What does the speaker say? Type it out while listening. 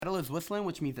Kettle is whistling,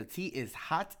 which means the tea is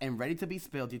hot and ready to be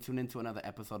spilled. You tune into another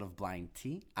episode of Blind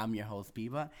Tea. I'm your host,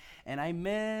 Biba, and I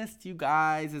missed you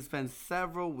guys. It's been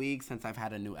several weeks since I've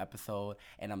had a new episode,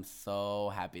 and I'm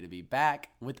so happy to be back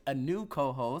with a new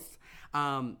co-host.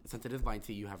 Since it is Blind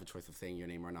Tea, you have a choice of saying your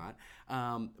name or not.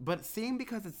 But seeing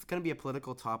because it's going to be a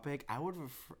political topic, I would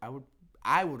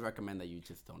recommend that you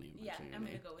just don't even mention your name.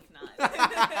 Yeah, I'm gonna go with not.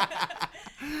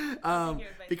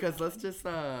 Because let's just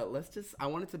I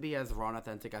want it to be as raw and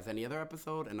authentic as any other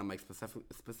episode, and I'm like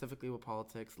specifically with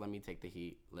politics. Let me take the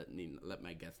heat. Let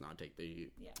my guests not take the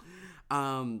heat. Yeah.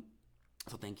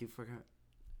 So thank you for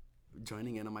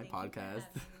joining in on my podcast.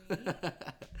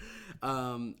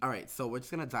 All right, so we're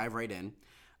just gonna dive right in.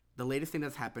 The latest thing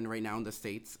that's happened right now in the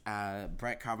States,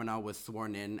 Brett Kavanaugh was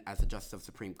sworn in as a Justice of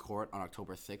Supreme Court on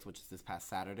October 6th, which is this past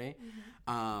Saturday.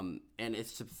 Mm-hmm. And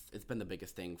it's been the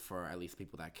biggest thing for at least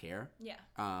people that care. Yeah.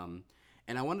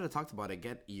 And I wanted to talk about it,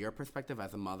 get your perspective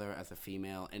as a mother, as a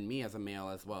female, and me as a male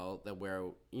as well, that we're,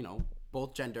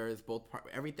 both genders,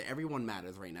 everyone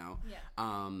matters right now. Yeah.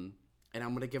 And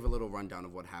I'm going to give a little rundown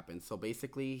of what happened. So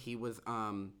basically, he was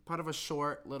part of a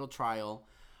short little trial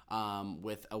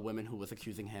with a woman who was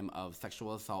accusing him of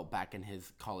sexual assault back in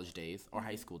his college days or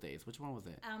high school days. Which one was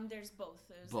it? There's both.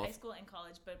 It was high school and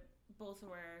college, but both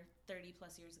were 30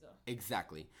 plus years ago.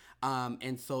 Exactly.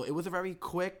 And so it was a very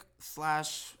quick /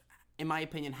 in my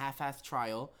opinion, half-assed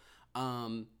trial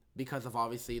because of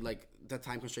obviously like the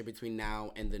time constraint between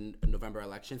now and the November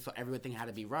election. So everything had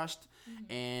to be rushed. Mm-hmm.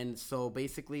 And so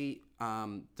basically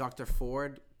Dr.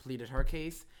 Ford pleaded her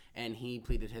case and he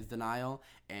pleaded his denial,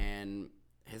 and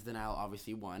his denial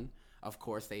obviously won. Of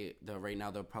course, right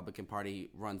now the Republican Party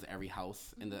runs every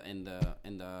house in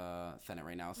the Senate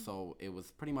right now, so it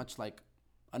was pretty much like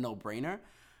a no-brainer.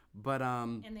 But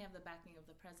and they have the backing of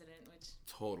the president, which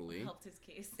totally helped his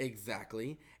case.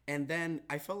 Exactly. And then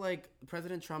I felt like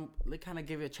President Trump kind of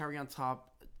gave a cherry on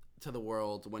top to the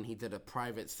world when he did a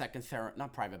private second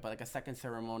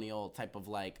ceremonial type of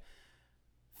like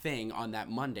thing on that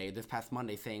Monday, this past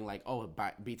Monday, saying like, oh,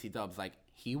 BT Dubs, like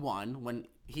he won when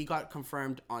he got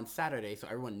confirmed on Saturday, so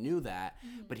everyone knew that.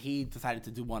 Mm-hmm. But he decided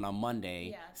to do one on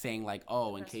Monday, saying like,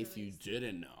 oh, in case you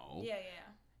didn't know. Yeah.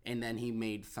 And then he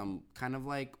made some kind of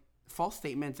like false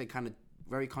statements and kind of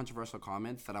very controversial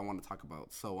comments that I want to talk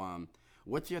about. So,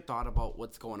 what's your thought about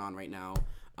what's going on right now?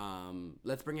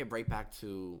 Let's bring it right back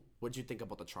to what did you think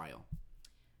about the trial?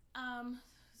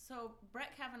 So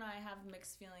Brett Kavanaugh, I have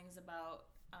mixed feelings about.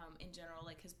 In general,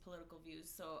 like his political views.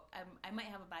 So I might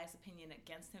have a biased opinion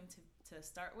against him to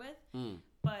start with.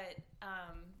 But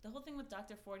the whole thing with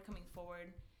Dr. Ford coming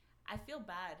forward, I feel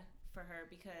bad for her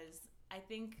because I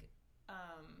think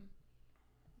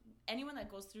anyone that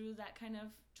goes through that kind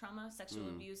of trauma, sexual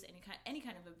abuse, any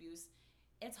kind of abuse,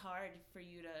 it's hard for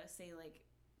you to say like,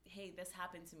 hey, this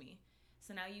happened to me.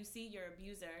 So now you see your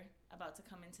abuser about to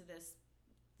come into this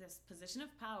position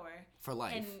of power. For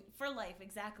life.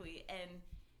 Exactly. And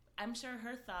I'm sure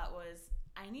her thought was,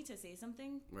 I need to say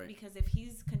something, right, because if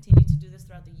he's continued to do this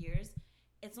throughout the years,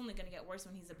 it's only going to get worse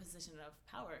when he's in a position of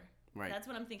power. Right. That's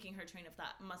what I'm thinking her train of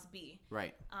thought must be.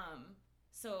 Right.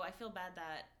 So I feel bad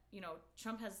that,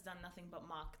 Trump has done nothing but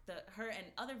mock her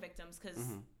and other victims because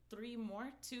two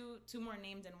more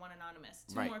named and one anonymous.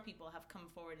 Two more people have come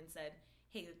forward and said,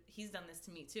 hey, he's done this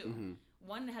to me too. Mm-hmm.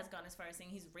 One has gone as far as saying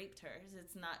he's raped her.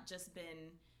 It's not just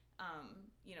been,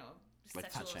 like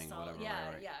sexual touching, assault. whatever. Yeah,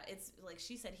 right. yeah. It's like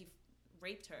she said he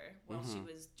raped her while she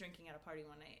was drinking at a party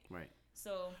one night. Right.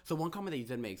 So one comment that you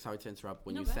did make, sorry to interrupt,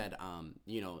 when you said,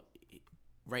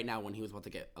 right now when he was about to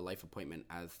get a life appointment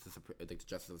as the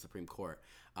Justice of the Supreme Court,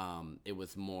 it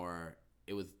was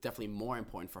definitely more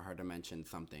important for her to mention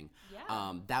something.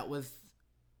 Yeah. That's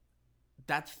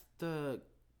the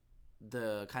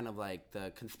kind of like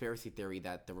the conspiracy theory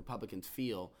that the Republicans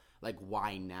feel like,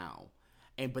 why now?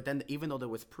 But then even though there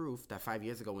was proof that 5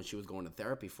 years ago when she was going to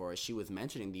therapy for it, she was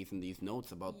mentioning these in these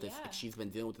notes about this, like she's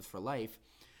been dealing with this for life.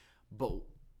 But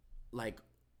like,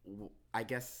 I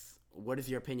guess, what is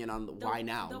your opinion on why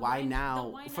now? Why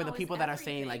now for the people that are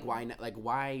saying like, why? Like,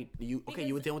 why you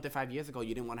were dealing with it 5 years ago.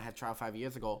 You didn't want to have trial 5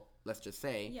 years ago. Let's just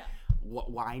say,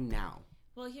 why now?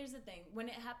 Well, here's the thing: when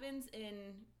it happens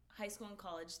in high school and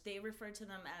college, they refer to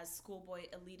them as schoolboy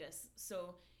elitists.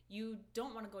 So you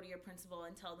don't want to go to your principal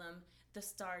and tell them the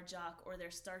star jock or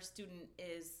their star student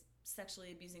is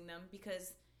sexually abusing them,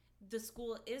 because the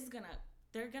school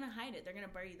they're gonna hide it. They're gonna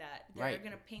bury that. They're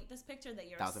gonna paint this picture that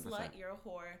you're 1,000%. a slut, you're a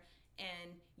whore,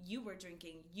 and you were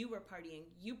drinking, you were partying,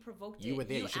 you provoked it. You were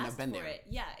there. You shouldn't have been there. It.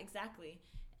 Yeah, exactly.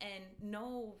 And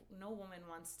no woman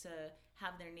wants to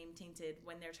have their name tainted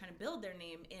when they're trying to build their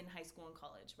name in high school and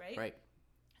college, right? Right.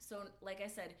 So, like I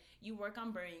said, you work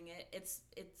on burying it. It's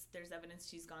there's evidence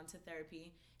she's gone to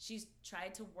therapy. She's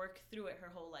tried to work through it her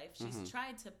whole life. She's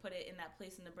tried to put it in that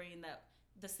place in the brain, that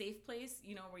the safe place,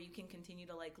 you know, where you can continue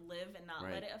to like live and not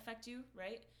let it affect you,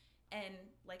 right? And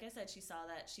like I said, she saw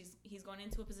that he's going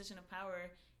into a position of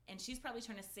power, and she's probably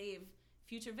trying to save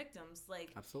future victims.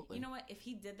 Like, absolutely. You know what? If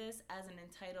he did this as an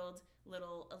entitled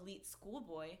little elite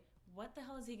schoolboy, what the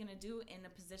hell is he gonna do in a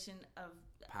position of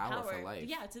power for life?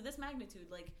 Yeah, to this magnitude.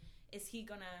 Like, is he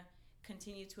gonna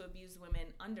continue to abuse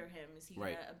women under him? Is he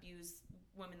gonna abuse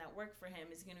women that work for him?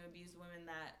 Is he gonna abuse women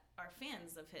that are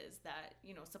fans of his, that,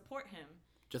 you know, support him?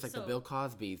 Just like the Bill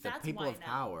Cosby's, the people of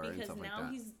power and stuff like that.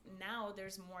 Because now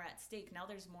there's more at stake. Now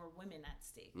there's more women at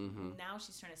stake. Now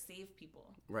she's trying to save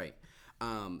people. Right.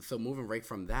 So moving right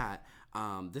from that,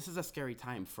 this is a scary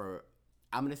time for,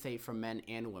 I'm going to say, for men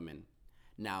and women.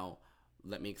 Now,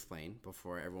 let me explain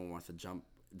before everyone wants to jump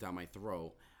down my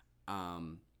throat.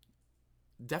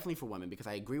 Definitely for women, because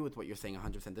I agree with what you're saying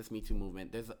 100%. This Me Too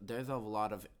movement, there's a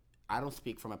lot of, I don't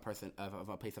speak from a place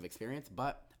of experience,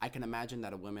 but I can imagine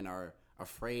that women are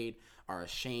afraid, are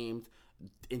ashamed,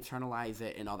 internalize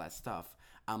it and all that stuff.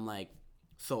 I'm like,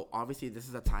 so obviously this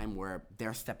is a time where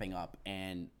they're stepping up,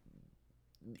 and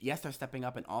yes, they're stepping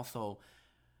up, and also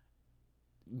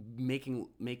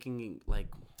making like,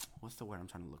 what's the word I'm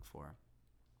trying to look for?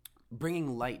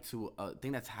 Bringing light to a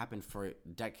thing that's happened for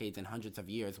decades and hundreds of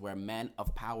years, where men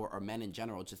of power or men in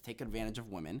general just take advantage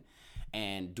of women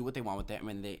and do what they want with it,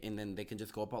 and then they can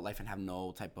just go about life and have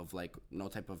no type of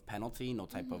penalty, no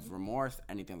type of remorse,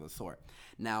 anything of the sort.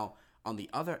 Now, on the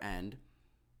other end,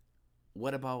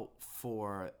 what about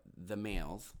for the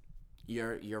males?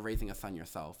 You're raising a son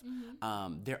yourself.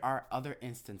 There are other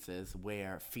instances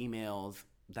where females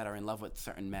that are in love with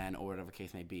certain men, or whatever the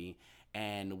case may be,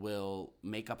 and will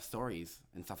make up stories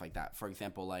and stuff like that. For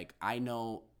example, like, I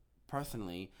know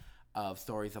personally of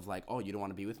stories of like, oh, you don't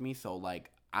want to be with me, so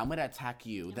like, I'm going to attack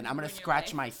you, then I'm going to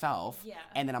scratch myself,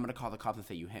 and then I'm going to call the cops and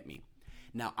say you hit me.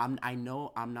 Now, I'm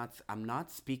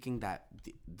not speaking that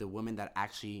the women that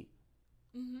actually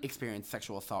experience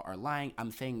sexual assault are lying.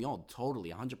 I'm saying, yo,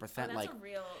 totally 100%, like,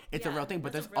 it's a real thing,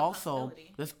 but there's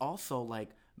also like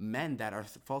men that are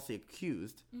falsely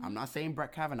accused. I'm not saying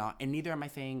Brett Kavanaugh, and neither am I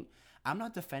saying, I'm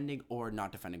not defending or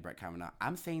not defending Brett Kavanaugh.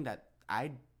 I'm saying that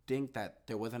I think that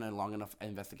there wasn't a long enough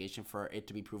investigation for it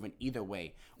to be proven either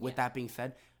way. With that being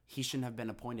said, he shouldn't have been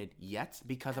appointed yet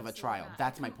because of a trial.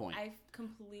 That's my point. I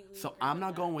completely So agree I'm with not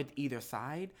that. going with either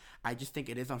side. I just think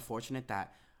it is unfortunate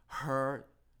that her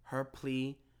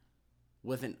plea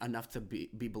wasn't enough to be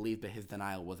believed, but his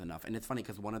denial was enough. And it's funny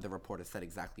because one of the reporters said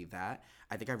exactly that.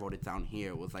 I think I wrote it down here.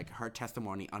 It was like, her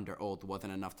testimony under oath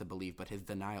wasn't enough to believe, but his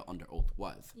denial under oath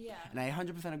was. Yeah. And I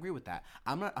 100% agree with that.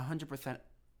 I'm not 100%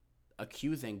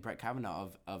 accusing Brett Kavanaugh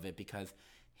of it because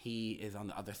he is on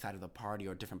the other side of the party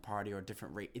or a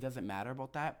different rate. It doesn't matter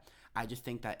about that. I just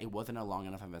think that it wasn't a long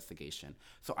enough investigation.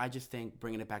 So I just think,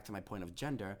 bringing it back to my point of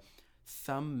gender,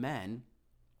 some men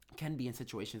can be in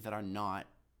situations that are not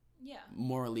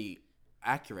morally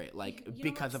accurate, like,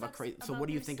 because of a crazy. So what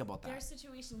do you think about that? Their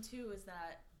situation too is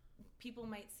that people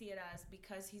might see it as,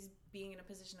 because he's being in a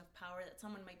position of power, that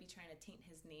someone might be trying to taint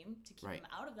his name to keep him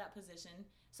out of that position.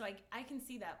 So I can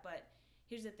see that, but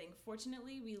here's the thing.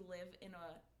 Fortunately, we live in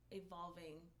a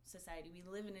evolving society. We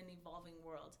live in an evolving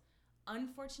world.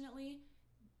 Unfortunately,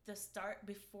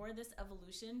 before this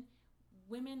evolution,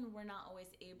 women were not always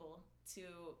able to,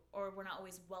 or were not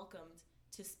always welcomed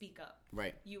to speak up.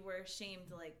 Right. You were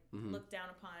shamed, like, looked down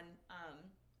upon.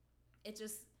 It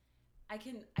just, I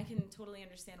can totally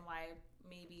understand why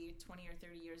maybe 20 or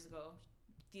 30 years ago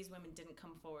these women didn't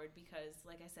come forward, because,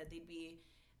 like I said, they'd be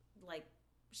like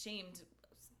shamed,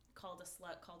 called a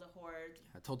slut, called a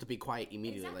whore, told to be quiet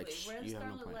immediately. Exactly. Like, wear a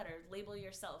scarlet letter, label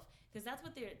yourself, because that's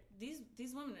what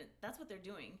these women, that's what they're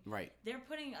doing. Right. They're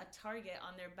putting a target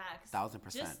on their backs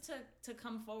 1,000%. just to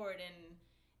come forward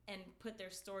and put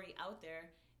their story out there.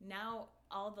 Now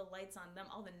all the lights on them,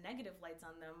 all the negative lights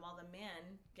on them, while the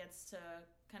man gets to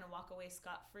kind of walk away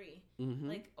scot-free.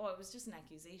 Like, oh, it was just an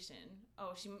accusation.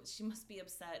 Oh, she must be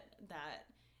upset that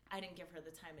I didn't give her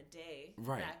the time of day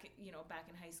back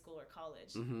in high school or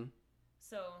college.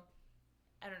 So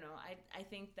I don't know. I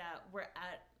think that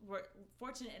we're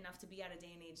fortunate enough to be at a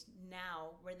day and age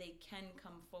now where they can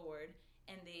come forward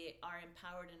and they are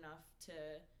empowered enough to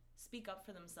speak up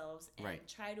for themselves and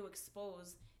try to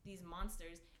expose these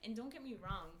monsters. And don't get me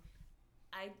wrong,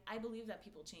 I believe that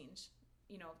people change.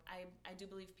 You know, I do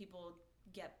believe people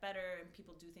get better and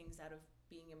people do things out of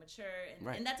being immature,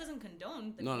 and that doesn't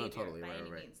condone the behavior by any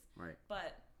means. Right.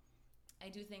 But I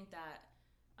do think that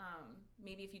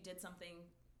maybe if you did something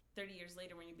 30 years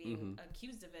later when you're being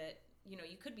accused of it, you know,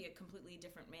 you could be a completely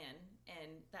different man,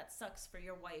 and that sucks for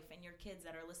your wife and your kids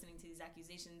that are listening to these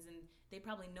accusations, and they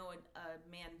probably know a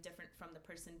man different from the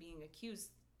person being accused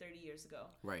 30 years ago.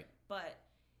 Right. But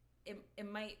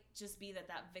it might just be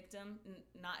that victim,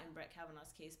 not in Brett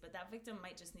Kavanaugh's case, but that victim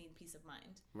might just need peace of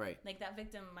mind. Right. Like, that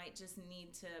victim might just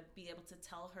need to be able to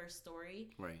tell her story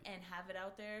and have it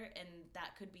out there, and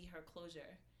that could be her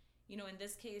closure. You know, in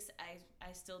this case,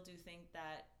 I still do think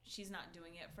that she's not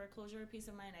doing it for closure or peace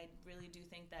of mind. I really do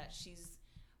think that she's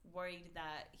worried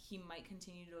that he might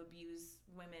continue to abuse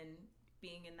women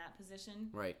being in that position.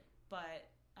 Right. But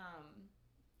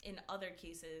in other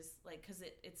cases, like, because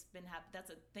it's been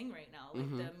that's a thing right now, like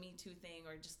the Me Too thing,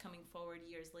 or just coming forward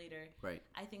years later. Right.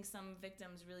 I think some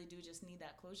victims really do just need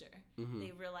that closure.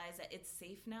 They realize that it's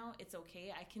safe now, it's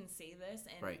okay, I can say this,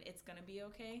 and it's gonna be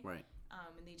okay. Right.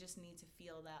 And they just need to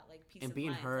feel that, like, peace and of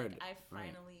being mind. heard. Like, I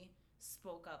finally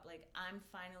spoke up. Like, I'm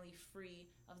finally free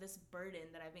of this burden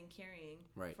that I've been carrying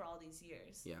for all these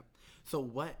years. Yeah. So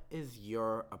what is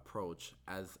your approach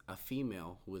as a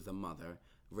female who is a mother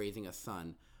raising a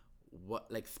son?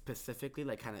 What, like, specifically,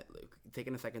 like, kind of like,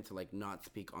 taking a second to, like, not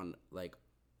speak on, like,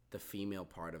 the female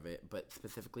part of it, but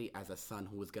specifically as a son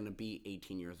who is going to be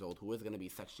 18 years old, who is going to be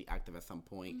sexually active at some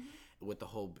point, with the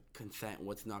whole consent,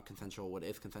 what's not consensual, what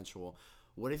is consensual.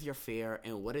 What is your fear,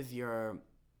 and what is your,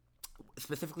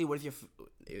 specifically, what is your,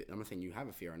 I'm not saying you have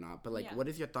a fear or not, but, like, what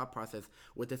is your thought process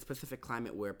with this specific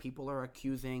climate where people are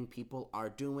accusing, people are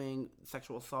doing,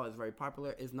 sexual assault is very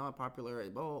popular, is not popular,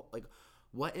 well, like,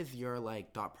 what is your,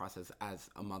 like, thought process as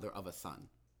a mother of a son?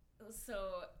 So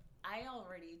I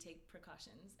already take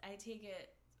precautions. I take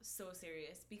it so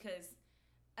serious because,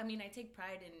 I mean, I take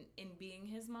pride in being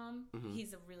his mom.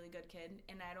 He's a really good kid,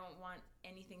 and I don't want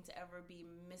anything to ever be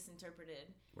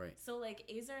misinterpreted. Right. So, like,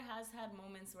 Azer has had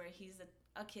moments where he's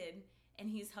a kid, and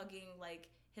he's hugging, like,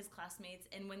 his classmates,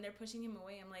 and when they're pushing him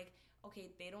away, I'm like,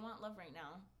 okay, they don't want love right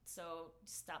now, so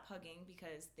stop hugging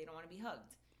because they don't want to be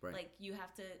hugged. Right. Like, you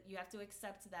have to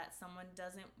accept that someone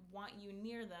doesn't want you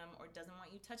near them or doesn't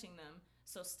want you touching them,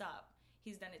 so stop.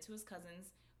 He's done it to his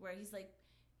cousins where he's like,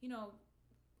 you know,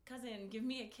 cousin, give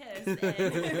me a kiss.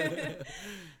 And,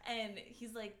 and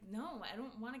he's like, no, I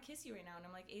don't want to kiss you right now. And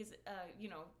I'm like, you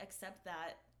know, accept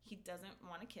that he doesn't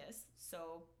want to kiss,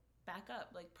 so back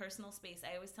up. Like, personal space.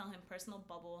 I always tell him personal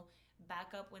bubble,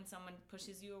 back up when someone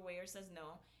pushes you away or says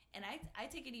no. And I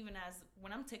take it even as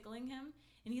when I'm tickling him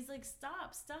and he's like,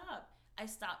 stop. I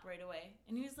stop right away.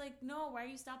 And he was like, no, why are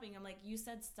you stopping? I'm like, you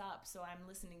said stop, so I'm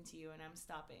listening to you and I'm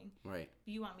stopping. Right.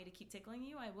 But you want me to keep tickling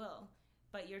you? I will.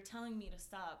 But you're telling me to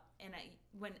stop. And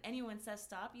when anyone says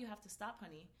stop, you have to stop,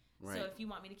 honey. Right. So if you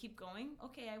want me to keep going,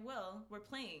 okay, I will. We're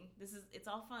playing. It's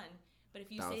all fun. But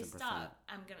if you say stop,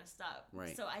 I'm going to stop.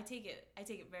 Right. So I take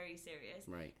it very serious.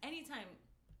 Right. Anytime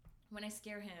when I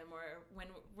scare him or when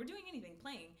we're doing anything,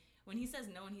 playing, when he says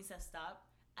no and he says stop,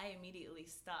 I immediately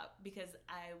stop because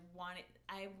I want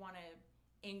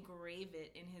to engrave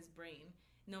it in his brain.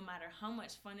 No matter how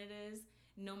much fun it is,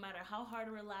 no matter how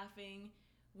hard we're laughing,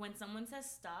 when someone says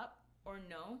stop or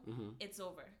no, it's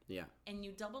over. Yeah. And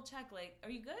you double check, like, are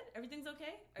you good? Everything's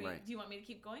okay? Do you want me to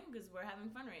keep going? Because we're having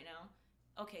fun right now.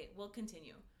 Okay, we'll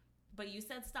continue. But you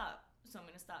said stop, so I'm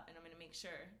going to stop, and I'm going to make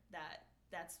sure that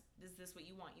is this what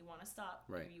you want? You want to stop?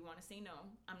 Right. Or you want to say no?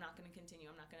 I'm not going to continue.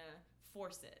 I'm not going to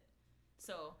force it.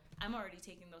 So I'm already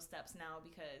taking those steps now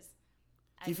because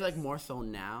do you feel like more so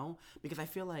now? Because I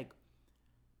feel like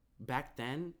back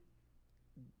then,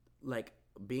 like,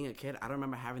 being a kid, I don't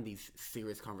remember having these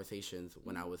serious conversations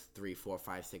when I was 3, 4,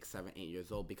 5, 6, 7, 8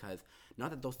 years old, because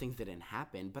not that those things didn't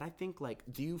happen, but I think, like,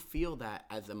 do you feel that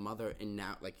as a mother and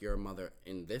now, like, you're a mother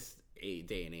in this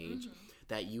day and age,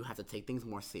 that you have to take things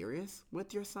more serious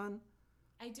with your son?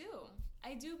 I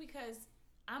do because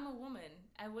I'm a woman.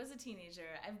 I was a teenager.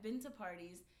 I've been to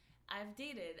parties. I've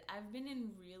dated. I've been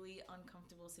in really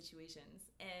uncomfortable situations.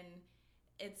 And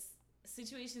it's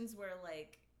situations where,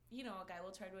 like, you know, a guy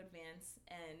will try to advance,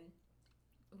 and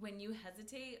when you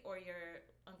hesitate or you're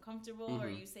uncomfortable or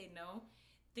you say no,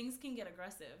 things can get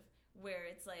aggressive where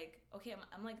it's like, okay,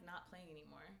 I'm like not playing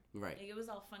anymore. Right. Like, it was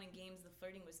all fun and games. The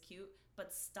flirting was cute,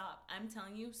 but stop. I'm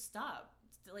telling you, stop.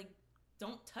 Like,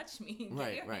 don't touch me.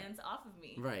 Get your hands off of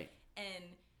me. Right. And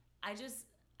I've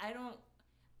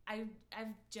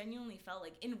genuinely felt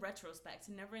like, in retrospect,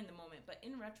 never in the moment, but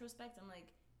in retrospect, I'm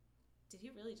like, did he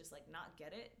really just, like, not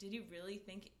get it? Did he really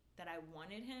think that I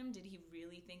wanted him? Did he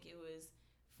really think it was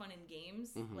fun and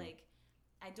games? Like,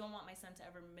 I don't want my son to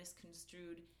ever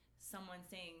misconstrue someone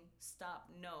saying stop,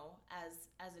 no, as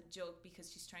a joke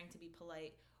because she's trying to be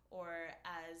polite, or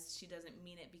as she doesn't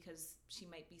mean it because she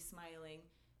might be smiling.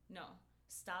 No.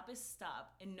 stop is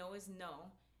stop and no is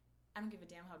no. I don't give a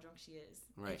damn how drunk she is.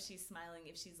 Right. If she's smiling,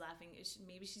 if she's laughing,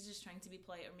 maybe she's just trying to be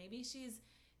polite, or maybe she's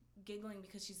giggling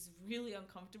because she's really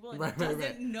uncomfortable and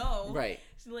doesn't know. Right.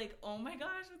 She's like, oh my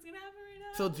gosh, what's gonna happen right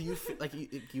now? So do you feel like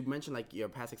you mentioned like your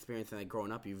past experience and like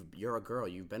growing up, you're a girl,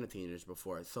 you've been a teenager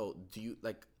before. So do you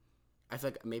like? I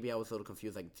feel like maybe I was a little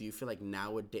confused. Like, do you feel like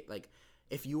nowadays, like,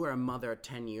 if you were a mother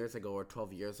 10 years ago or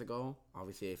 12 years ago,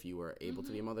 obviously if you were able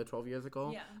to be a mother 12 years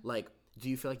ago, like, do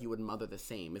you feel like you would mother the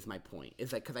same is my point.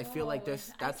 It's like, because I feel like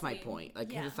that's my point.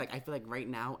 Like, it's like, I feel like right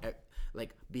now,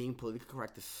 like, being politically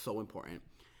correct is so important.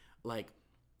 Like,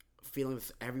 feeling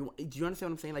with everyone. Do you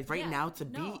understand what I'm saying? Like, right now,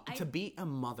 to be a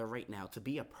mother right now, to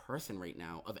be a person right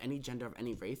now of any gender, of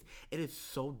any race, it is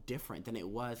so different than it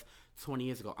was 20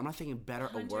 years ago. I'm not saying better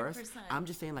 100%. Or worse. I'm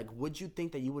just saying, like, would you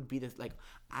think that you would be this, like,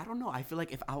 I don't know. I feel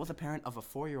like if I was a parent of a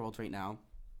 4-year-old right now,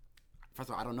 first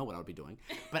of all, I don't know what I would be doing,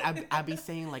 but I'd be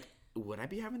saying, like, would I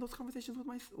be having those conversations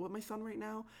with my son right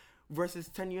now versus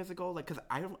 10 years ago? Like, because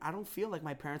I don't feel like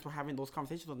my parents were having those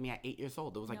conversations with me at 8 years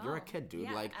old. It was like, you're a kid,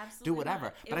 dude. Like, do whatever.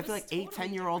 Not. But I feel like totally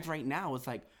 10-year-olds right now, it's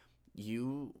like,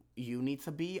 you need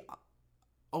to be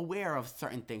aware of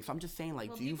certain things. So I'm just saying, like,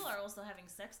 well, people are also having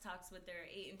sex talks with their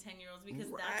 8 and 10-year-olds because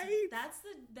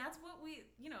that's what we,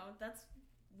 that's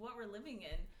what we're living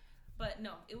in. But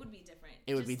no, it would be different.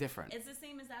 It would be different. It's the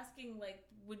same as asking, like,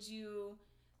 would you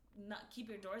not keep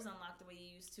your doors unlocked the way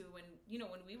you used to when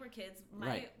we were kids.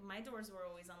 My doors were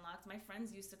always unlocked. My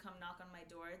friends used to come knock on my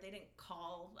door. They didn't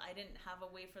call. I didn't have a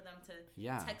way for them to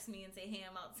text me and say, hey,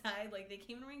 I'm outside. Like, they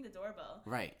came and ring the doorbell.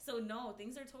 Right. So no,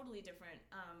 things are totally different.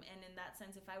 And in that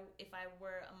sense, if I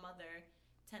were a mother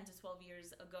 10 to 12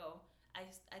 years ago, I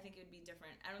think it would be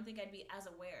different. I don't think I'd be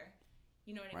as aware.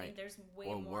 You know what I mean? There's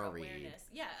way more awareness.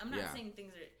 Yeah, I'm not saying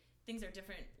things are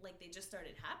different, like they just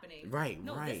started happening. Right.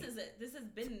 No, this has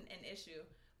been an issue.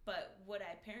 But would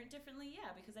I parent differently? Yeah,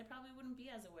 because I probably wouldn't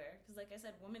be as aware. Because, like I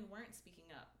said, women weren't speaking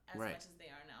up as much as they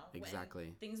are now.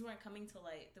 Exactly. Things weren't coming to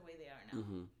light the way they are now.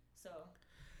 Mm-hmm.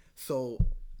 So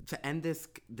to end this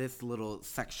little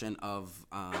section of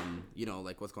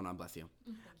like what's going on, bless you.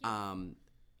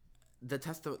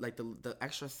 The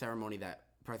extra ceremony that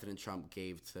President Trump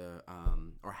gave to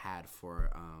or had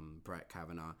for Brett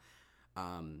Kavanaugh.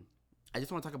 I just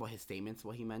want to talk about his statements,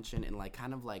 what he mentioned, and like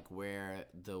kind of like where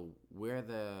the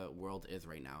world is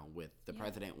right now with the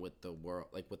president, with the world,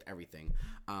 like with everything.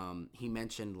 He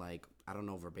mentioned, like, I don't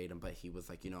know verbatim, but he was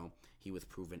like, he was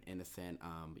proven innocent.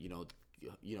 To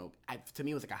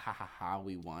me it was like a ha ha ha,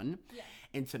 we won. Yeah.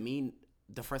 And to me,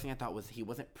 the first thing I thought was he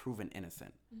wasn't proven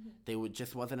innocent. Mm-hmm.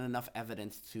 Just wasn't enough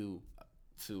evidence to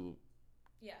 100%.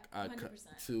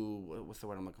 What's the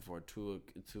word I'm looking for? To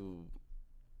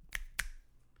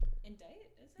indict?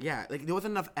 Is it? Yeah, like there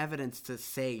wasn't enough evidence to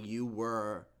say you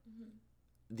were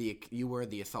the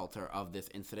assaulter of this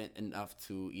incident enough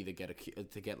to either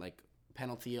get like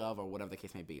penalty of or whatever the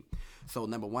case may be. So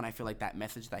number one, I feel like that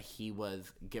message that he was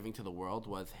giving to the world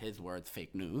was his words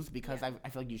fake news because I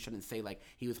feel like you shouldn't say like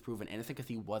he was proven innocent because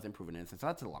he wasn't proven innocent. So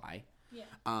that's a lie. Yeah.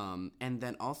 And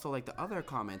then also like the other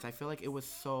comments, I feel like it was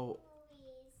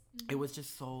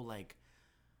just so like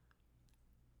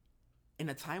in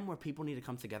a time where people need to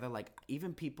come together, like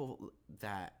even people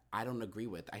that I don't agree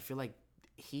with, I feel like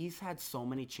he's had so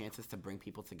many chances to bring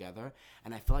people together,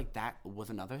 and I feel like that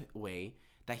was another way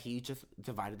that he just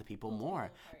divided the people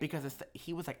more because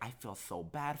he was like, I feel so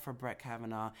bad for Brett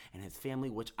Kavanaugh and his family,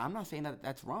 which I'm not saying that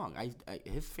that's wrong.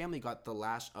 His family got the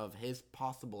lash of his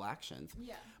possible actions.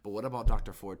 Yeah. But what about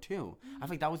Dr. Ford too? Mm-hmm. I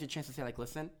think that was your chance to say like,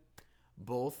 listen,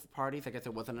 both parties, I guess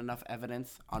there wasn't enough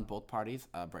evidence on both parties.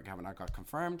 Brett Kavanaugh got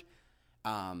confirmed.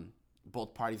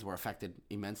 Both parties were affected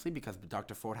immensely because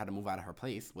Dr. Ford had to move out of her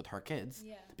place with her kids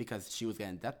because she was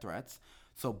getting death threats.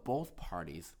 So both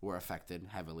parties were affected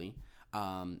heavily,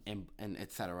 and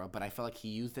et cetera. But I felt like he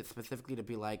used it specifically to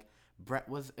be like, Brett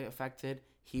was affected,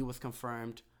 he was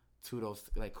confirmed, kudos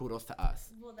to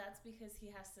us. Well, that's because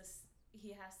he has to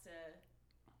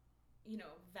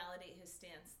validate his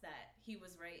stance that he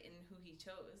was right in who he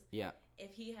chose. Yeah.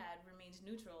 If he had remained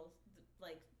neutral,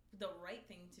 like the right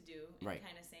thing to do and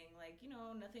kind of saying like,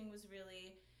 nothing was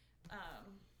really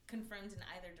confirmed in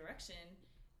either direction,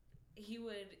 he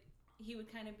would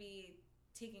kind of be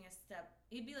taking a step.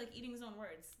 He'd be like eating his own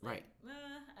words. Like,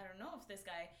 I don't know if this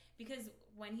guy, because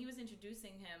when he was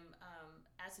introducing him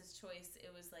as his choice,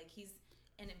 it was like he's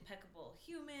an impeccable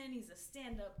human, he's a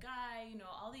stand-up guy,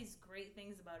 all these great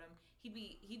things about him. He'd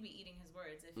be eating his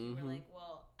words if you were like,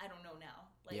 well, I don't know now.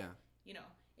 Like,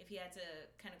 if he had to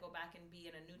kind of go back and be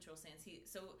in a neutral stance.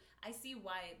 So I see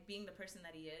why, being the person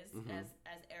that he is, as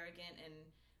arrogant and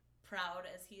proud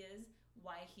as he is,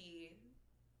 why he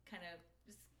kind of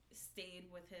stayed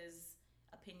with his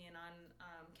opinion on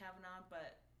Kavanaugh,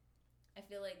 but I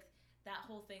feel like that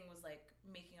whole thing was like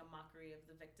making a mockery of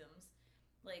the victims,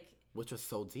 like, which was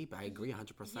so deep. I agree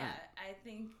 100%. Yeah, I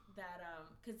think that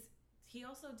because he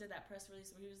also did that press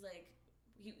release where he was like,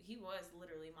 he was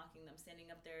literally mocking them,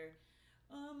 standing up there.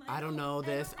 I don't know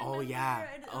this. Oh yeah.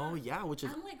 Oh yeah. Which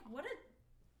is. I'm like, what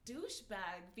a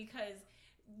douchebag, because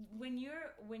when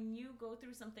you go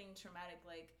through something traumatic,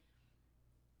 like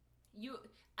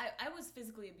I was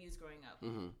physically abused growing up.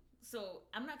 Mm-hmm. So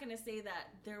I'm not gonna say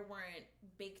that there weren't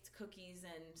baked cookies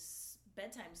and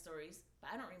bedtime stories,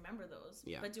 but I don't remember those.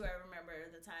 Yeah. But do I remember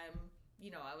the time,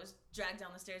 I was dragged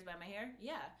down the stairs by my hair?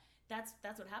 Yeah. That's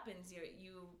what happens.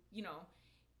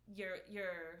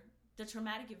 The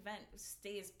traumatic event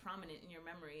stays prominent in your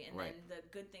memory, and then the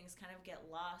good things kind of get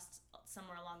lost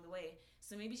somewhere along the way.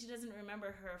 So maybe she doesn't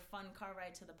remember her fun car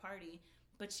ride to the party,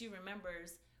 but she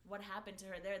remembers what happened to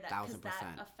her there, because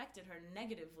that affected her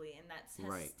negatively, and that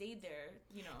has stayed there,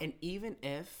 And even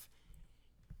if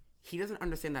he doesn't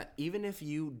understand that, even if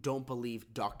you don't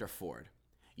believe Dr. Ford,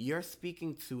 you're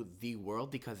speaking to the world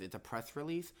because it's a press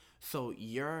release, so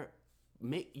you're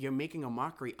making a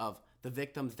mockery of the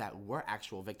victims that were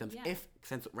actual victims. Yeah.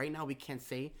 Since right now we can't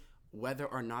say whether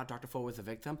or not Dr. Ford was a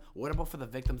victim, what about for the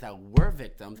victims that were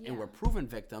victims and were proven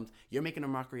victims? You're making a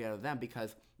mockery out of them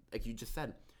because, like you just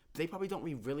said, they probably don't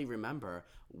really remember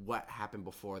what happened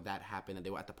before that happened, and they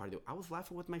were at the party. I was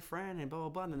laughing with my friend and blah, blah,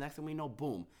 blah, and the next thing we know,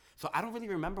 boom. So I don't really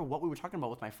remember what we were talking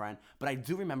about with my friend, but I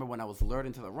do remember when I was lured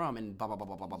into the room and blah, blah, blah,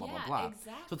 blah, blah, blah, blah, blah.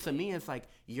 Exactly. So to me, it's like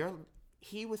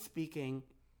he was speaking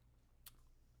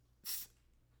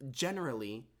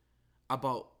generally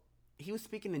he was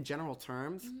speaking in general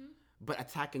terms, but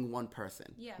attacking one person.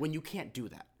 Yeah. When you can't do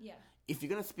that. Yeah. If you're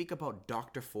going to speak about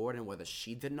Dr. Ford and whether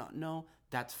she did not know,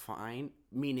 that's fine,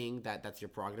 meaning that that's your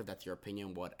prerogative, that's your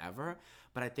opinion, whatever.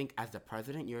 But I think as the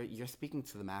president, you're speaking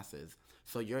to the masses.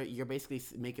 So you're basically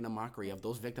making a mockery of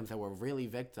those victims that were really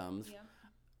victims. Yeah.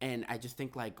 And I just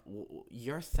think like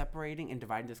you're separating and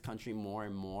dividing this country more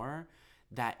and more,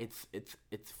 that it's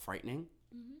frightening.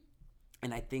 Mm-hmm.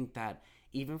 And I think that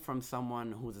even from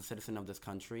someone who's a citizen of this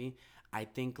country, I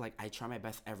think like I try my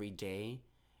best every day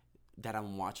that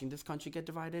I'm watching this country get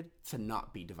divided to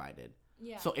not be divided.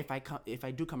 Yeah. So if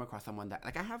I do come across someone that,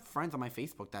 like, I have friends on my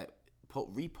Facebook that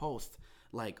repost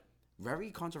like very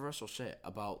controversial shit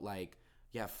about like,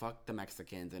 yeah, fuck the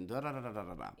Mexicans and da da da da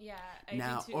da da. Yeah.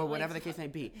 Now, do too. or whatever the case may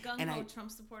be. Gung-ho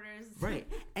Trump supporters. Right.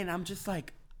 And I'm just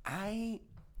like, I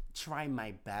try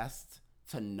my best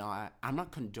to not. I'm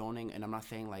not condoning, and I'm not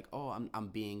saying like, oh, I'm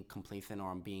being complacent or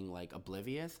I'm being like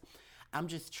oblivious. I'm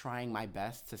just trying my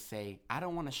best to say I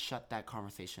don't want to shut that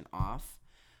conversation off,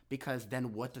 because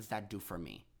then what does that do for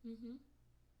me? Mm-hmm.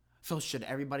 So should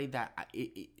everybody that,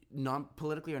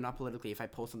 non-politically or not politically, if I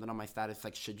post something on my status,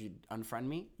 like, should you unfriend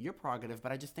me? Your prerogative.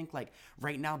 But I just think, like,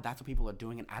 right now, that's what people are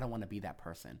doing, and I don't want to be that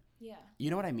person. Yeah. You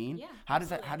know what I mean? Yeah. How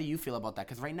do you feel about that?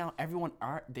 Because right now,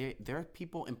 there are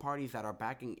people in parties that are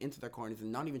backing into their corners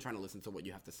and not even trying to listen to what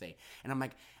you have to say. And I'm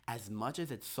like, as much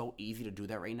as it's so easy to do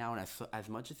that right now, and as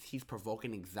much as he's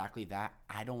provoking exactly that,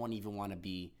 I don't want to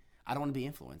be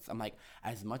influenced. I'm like,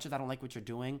 as much as I don't like what you're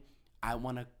doing, I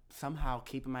want to somehow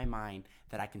keep in my mind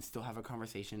that I can still have a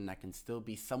conversation and I can still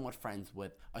be somewhat friends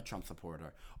with a Trump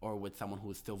supporter, or with someone who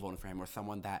is still voting for him, or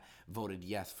someone that voted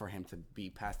yes for him to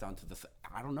be passed on to the...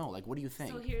 I don't know. Like, what do you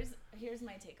think? So here's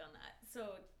my take on that. So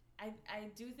I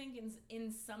do think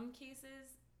in some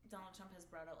cases, Donald Trump has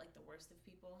brought out like the worst of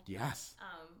people. Yes.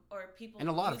 Or people in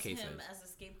a lot use of cases him as a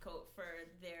scapegoat for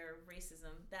their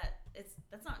racism.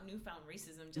 That's not newfound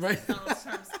racism. Just right. Like Donald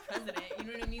Trump's president. You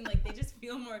know what I mean? Like, they just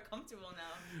feel more comfortable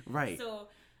now. Right. So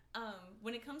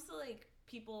when it comes to like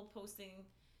people posting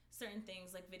certain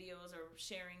things like videos or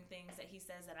sharing things that he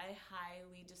says that I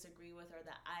highly disagree with or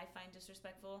that I find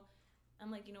disrespectful,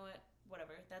 I'm like, you know what?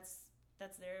 Whatever. That's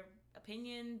their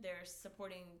opinion. They're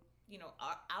supporting,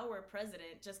 our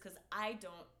president just because I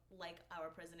don't like our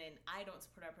president. I don't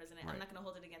support our president. Right. I'm not going to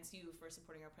hold it against you for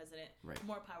supporting our president. Right.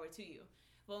 More power to you.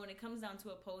 But when it comes down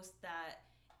to a post that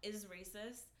is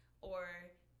racist or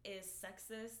is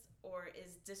sexist or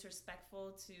is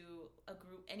disrespectful to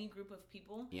any group of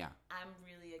people, yeah, I'm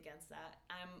really against that.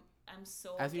 I'm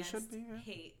so as against you should be, yeah.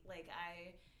 hate. Like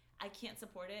I can't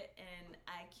support it, and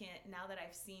I can't, now that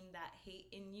I've seen that hate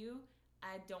in you,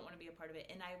 I don't want to be a part of it,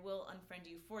 and I will unfriend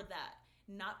you for that.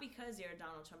 Not because you're a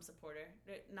Donald Trump supporter,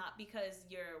 not because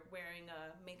you're wearing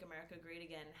a Make America Great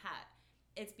Again hat.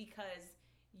 It's because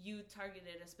you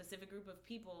targeted a specific group of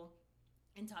people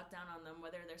and talked down on them,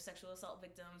 whether they're sexual assault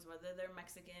victims, whether they're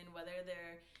Mexican, whether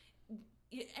they're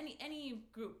any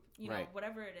group, right.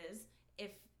 Whatever it is.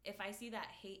 If if I see that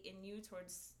hate in you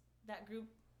towards that group,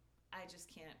 I just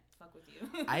can't fuck with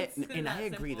you. I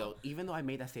agree though. Even though I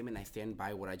made that statement, I stand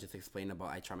by what I just explained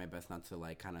about. I try my best not to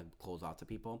like kind of close off to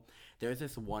people. There's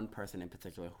this one person in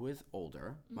particular who is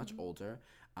older, much older.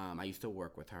 I used to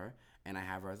work with her, and I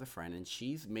have her as a friend, and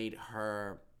she's made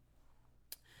her.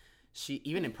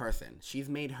 Even in person, she's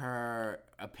made her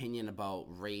opinion about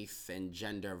race and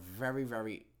gender very,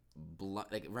 very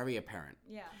blunt, like very apparent.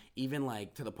 Yeah. Even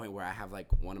like to the point where I have like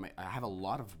I have a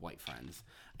lot of white friends,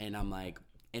 and I'm like,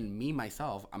 and me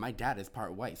myself, my dad is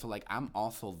part white, so like I'm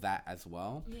also that as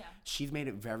well. Yeah. She's made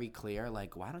it very clear,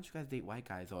 like, why don't you guys date white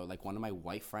guys? Or like one of my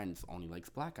white friends only likes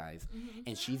black guys,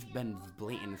 and she's been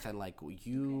blatant and said like,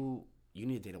 you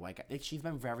need to date a white guy. Like, she's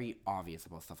been very obvious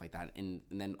about stuff like that. And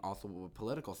then also with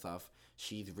political stuff,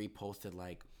 she's reposted,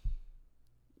 like,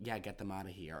 yeah, get them out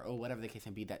of here. Or whatever the case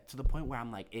may be. That to the point where I'm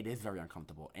like, it is very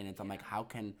uncomfortable. And I'm like,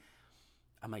 I'm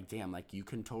like, damn, like, you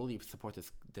can totally support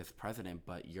this president,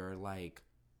 but you're, like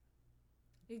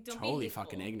totally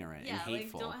fucking ignorant and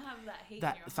hateful. Like, don't have that hate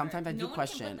that in your sometimes heart. I do No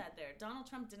question. one can put that there. Donald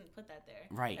Trump didn't put that there.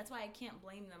 Right. That's why I can't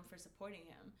blame them for supporting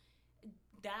him.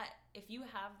 That if you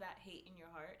have that hate in your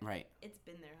heart, right, it's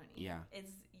been there, honey. Yeah.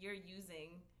 You're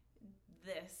using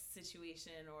this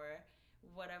situation or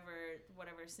whatever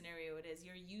scenario it is.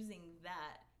 You're using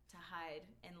that to hide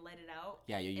and let it out.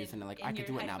 Yeah, you're using it like, I could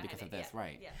do it now because of this,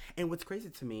 right? Yeah. And what's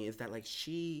crazy to me is that like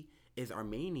she is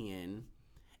Armenian,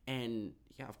 and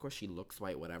yeah, of course she looks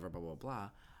white, whatever, blah blah blah.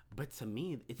 But to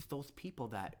me, it's those people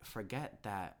that forget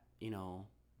that, you know,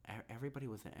 everybody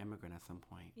was an immigrant at some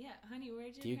point. Yeah, honey, where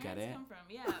did your parents come from?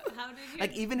 Yeah, how did your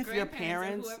like even if your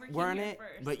parents weren't it,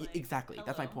 first, but like, exactly, hello.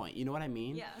 That's my point. You know what I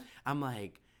mean? Yeah. I'm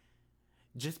like,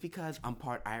 just because I'm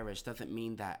part Irish doesn't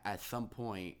mean that at some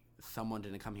point someone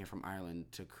didn't come here from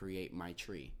Ireland to create my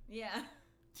tree. Yeah.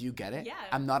 Do you get it? Yeah.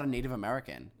 I'm not a Native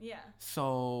American. Yeah.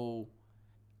 So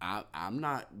I'm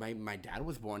not. My dad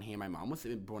was born here. My mom was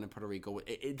born in Puerto Rico.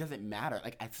 It doesn't matter.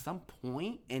 Like at some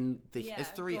point in the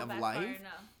history of life,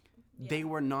 they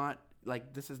were not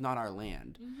like, this is not our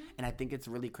land. And I think it's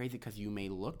really crazy because you may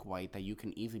look white, that you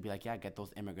can easily be like, yeah, get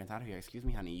those immigrants out of here. Excuse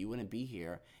me, honey, you wouldn't be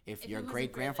here if your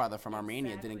great grandfather from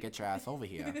Armenia didn't get your ass over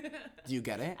here. Do you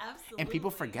get it? Absolutely. And people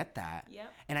forget that.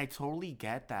 Yep. And I totally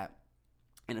get that.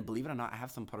 And believe it or not, I have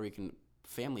some Puerto Rican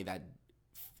family that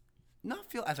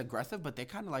not feel as aggressive, but they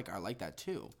kind of like are like that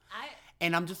too.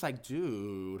 And I'm just like,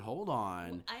 dude, hold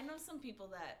on. I know some people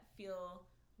that feel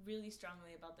really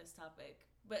strongly about this topic,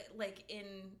 but like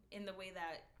in the way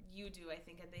that you do, I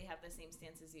think they have the same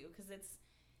stance as you, because it's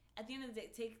at the end of the day,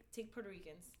 take Puerto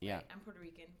Ricans. Yeah, right? I'm Puerto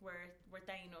Rican. We're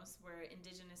Tainos. We're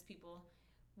indigenous people.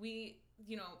 We,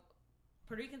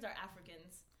 Puerto Ricans are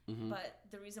Africans, but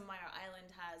the reason why our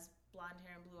island has blonde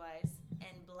hair and blue eyes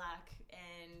and black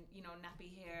and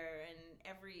nappy hair and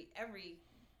every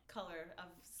color of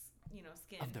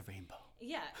skin of the rainbow.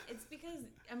 Yeah, it's because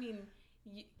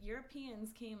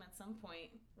Europeans came at some point,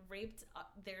 raped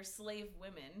their slave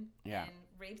women, and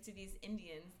raped these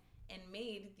Indians and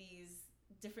made these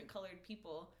different colored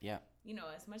people. Yeah,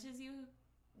 as much as you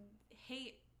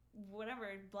hate whatever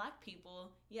black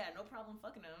people, yeah, no problem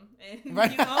fucking them, and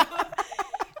right.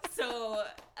 So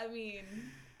I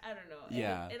don't know.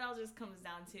 Yeah, it all just comes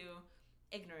down to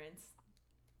ignorance.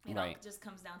 It all just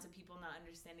comes down to people not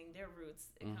understanding their roots.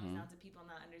 It comes down to people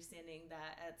not understanding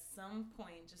that at some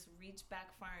point, just reach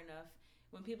back far enough.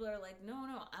 When people are like, no,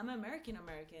 I'm American,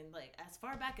 like as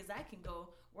far back as I can go,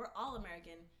 we're all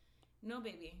American. No,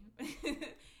 baby,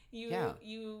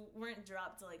 you weren't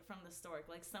dropped like from the stork.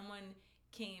 Like someone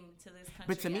came to this country.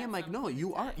 But to me, I'm like, no,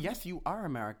 you are. Yes, you are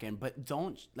American, but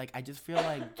don't like. I just feel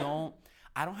like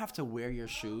I don't have to wear your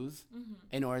shoes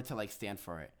in order to like stand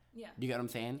for it. Yeah. You get what I'm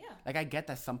saying? Yeah. Like, I get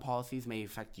that some policies may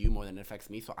affect you more than it affects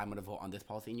me, so I'm going to vote on this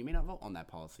policy, and you may not vote on that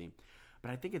policy. But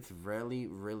I think it's really,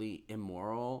 really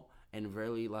immoral and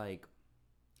really, like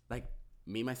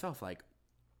me, myself, like,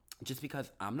 just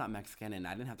because I'm not Mexican and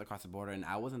I didn't have to cross the border and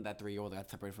I wasn't that 3-year-old that got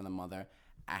separated from the mother,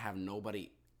 I have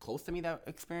nobody close to me that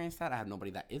experienced that. I have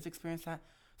nobody that is experienced that.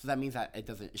 So that means that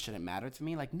it shouldn't matter to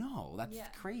me. Like, no, that's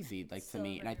crazy, like, to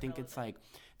me. And I think it's, like,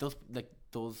 those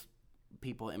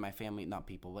people in my family, not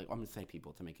people, like I'm gonna say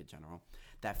people to make it general,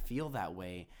 that feel that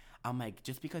way. I'm like,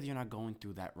 just because you're not going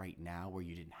through that right now, where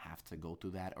you didn't have to go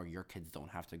through that, or your kids don't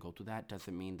have to go through that,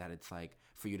 doesn't mean that it's like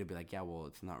for you to be like, yeah, well,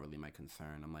 it's not really my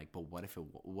concern. I'm like, but what if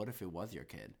it was your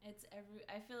kid?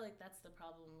 I feel like that's the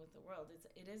problem with the world.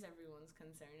 It is everyone's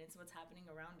concern. It's what's happening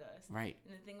around us. Right.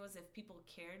 And the thing was, if people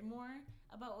cared more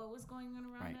about what was going on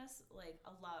around us, like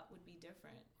a lot would be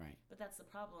different. Right. But that's the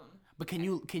problem. But can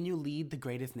you lead the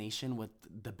greatest nation with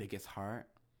the biggest heart?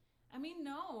 I mean,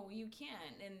 no, you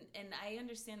can't, and I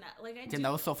understand that. Like, Damn,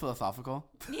 that was so philosophical.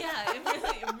 Yeah,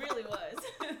 it really was.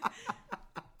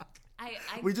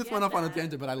 We just went off on a that.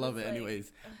 tangent, but I love It's it like,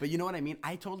 anyways. But you know what I mean?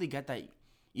 I totally get that.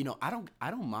 You know, I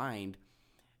don't mind.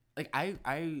 Like, I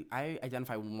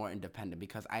identify more independent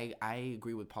because I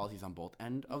agree with policies on both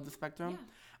end of the spectrum.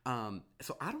 Yeah.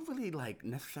 So I don't really like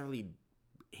necessarily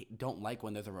don't like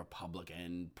when there's a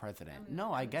Republican president.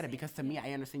 No, I get it because to me,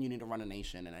 I understand you need to run a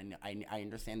nation, and I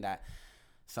understand that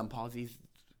some policies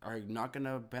are not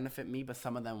gonna benefit me, but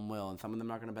some of them will, and some of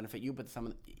them are not gonna benefit you, but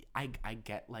I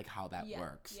get like how that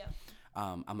works. Yeah.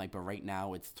 I'm like, but right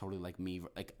now it's totally like me,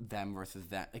 like them versus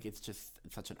that. Like it's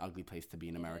such an ugly place to be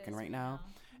an American right now.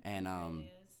 And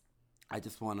I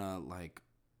just wanna like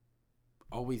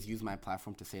always use my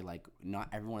platform to say like not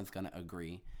everyone's gonna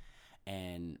agree,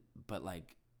 but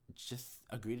like just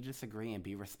agree to disagree and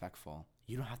be respectful.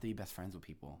 You don't have to be best friends with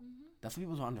people. That's what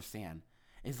people don't understand.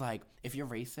 It's like if you're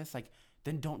racist, like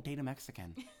then don't date a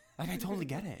Mexican. Like I totally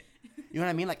get it. You know what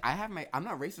I mean? Like I'm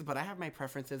not racist, but I have my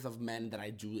preferences of men that I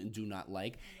do and do not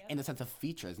like in the sense of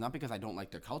features. Not because I don't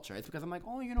like their culture. It's because I'm like,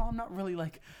 oh, you know, I'm not really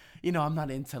like, you know, I'm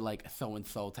not into like so and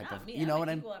so type of. Me, you know what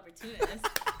I'm equal opportunist.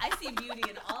 I see beauty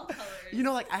in all colors. You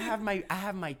know, like I have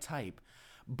my type,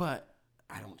 but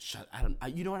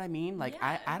you know what I mean? Like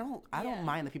I don't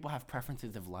mind that people have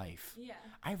preferences of life. Yeah.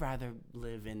 I'd rather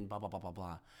live in blah blah blah blah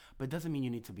blah. But it doesn't mean you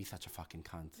need to be such a fucking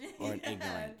cunt or an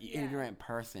ignorant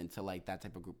person to like that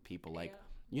type of group of people. Like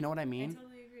you know what I mean? I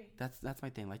totally agree. That's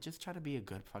my thing. Like just try to be a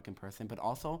good fucking person, but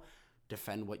also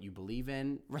defend what you believe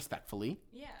in respectfully.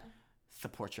 Yeah.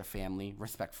 Support your family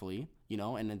respectfully, you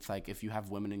know, and it's like if you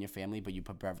have women in your family but you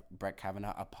put Brett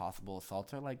Kavanaugh a possible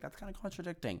assaulter, like that's kind of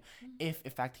contradicting. If in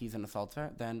fact he's an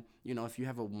assaulter, then you know if you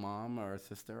have a mom or a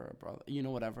sister or a brother, you know,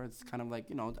 whatever, it's kind of like,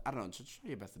 you know, I don't know, just try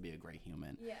your best to be a great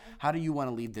human. Yeah. How do you want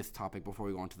to leave this topic before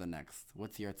we go on to the next?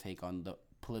 What's your take on the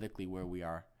politically where we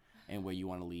are and where you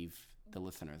want to leave the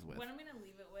listeners with? What I'm gonna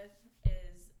leave it with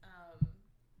is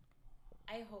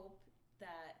I hope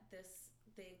that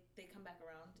they come back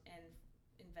around and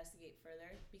investigate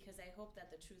further, because I hope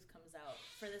that the truth comes out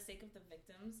for the sake of the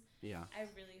victims. Yeah. I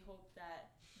really hope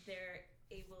that they're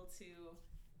able to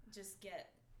just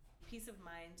get peace of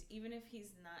mind, even if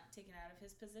he's not taken out of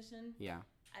his position. Yeah.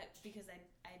 Because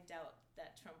I doubt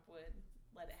that Trump would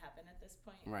let it happen at this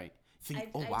point. Right. So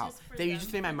wow. You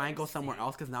just made my mind go somewhere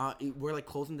else, because now we're like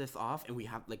closing this off, and we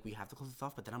have to close this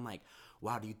off. But then I'm like,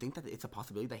 wow, do you think that it's a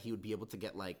possibility that he would be able to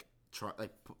get like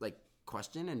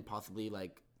questioned and possibly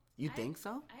like? You think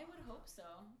so? I would hope so.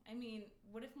 I mean,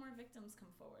 what if more victims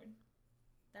come forward?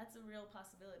 That's a real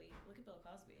possibility. Look at Bill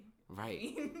Cosby.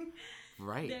 Right.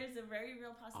 Right. There's a very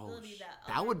real possibility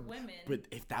that women. But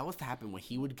if that was to happen, when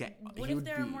he would get, what he if would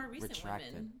there be are more recent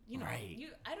retracted. women? You know, right.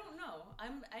 I don't know.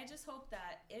 I just hope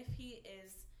that if he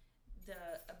is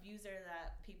the abuser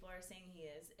that people are saying he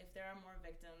is, if there are more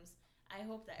victims, I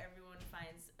hope that everyone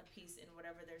finds a peace in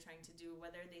whatever they're trying to do,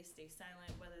 whether they stay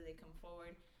silent, whether they come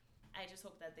forward. I just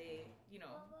hope that they, you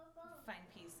know, find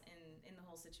peace in the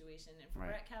whole situation. And for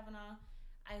Brett Kavanaugh,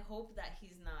 I hope that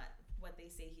he's not what they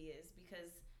say he is,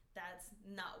 because that's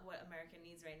not what America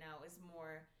needs right now, is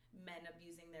more men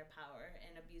abusing their power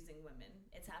and abusing women.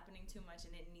 It's happening too much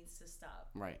and it needs to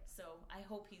stop. Right. So I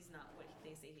hope he's not what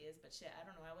they say he is, but shit, I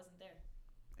don't know. I wasn't there.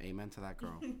 Amen to that,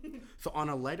 girl. So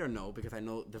on a lighter note, because I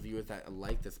know the viewers that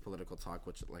like this political talk,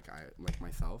 which like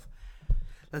myself,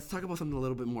 let's talk about something a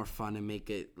little bit more fun and make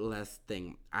it less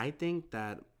thing. I think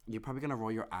that you're probably going to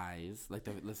roll your eyes, like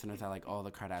the listeners are like, oh,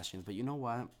 the Kardashians. But you know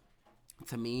what?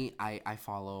 To me, I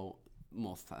follow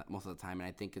most of the time, and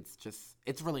I think it's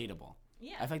relatable.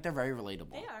 Yeah. I feel like they're very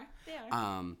relatable. They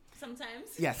are.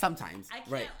 Sometimes. Yeah, sometimes. I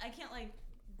can't like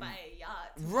buy a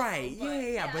yacht. Right.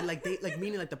 Yeah. But like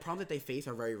meaning like the problems that they face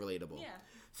are very relatable. Yeah.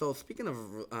 So speaking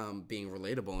of being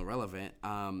relatable and relevant,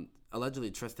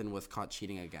 allegedly Tristan was caught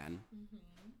cheating again. Mm-hmm.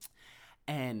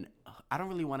 And I don't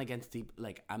really want to get deep.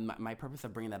 Like, my purpose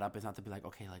of bringing that up is not to be like,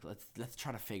 okay, like let's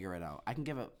try to figure it out. I can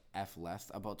give a F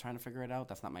less about trying to figure it out.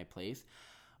 That's not my place.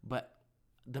 But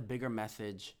the bigger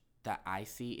message that I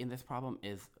see in this problem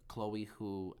is Khloe,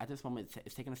 who at this moment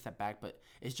is taking a step back, but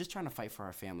is just trying to fight for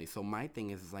her family. So my thing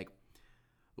is like,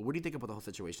 what do you think about the whole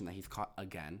situation that he's caught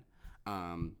again?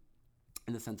 In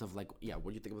the sense of like, yeah, what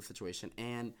do you think about the situation?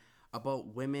 And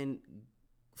about women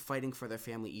fighting for their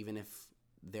family, even if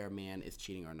their man is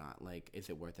cheating or not. Like, is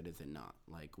it worth it? Is it not?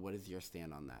 Like, what is your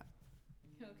stand on that?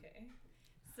 Okay.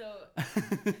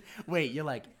 So. Wait, you're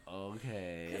like,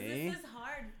 okay.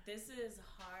 This is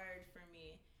hard for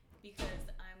me, because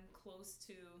I'm close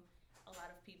to a lot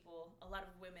of people, a lot of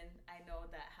women I know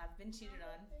that have been cheated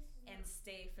on and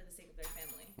stay for the sake of their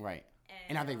family. Right.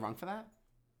 And are they wrong for that?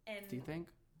 And do you think?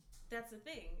 That's the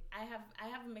thing. I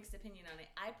have a mixed opinion on it.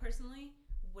 I personally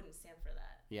wouldn't stand for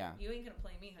that. Yeah. You ain't gonna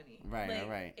play me, honey. Right, like,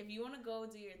 right. If you want to go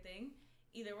do your thing,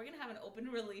 either we're gonna have an open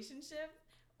relationship,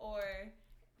 or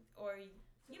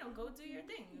you know, go do your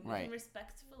thing. We right. can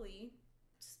respectfully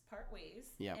just part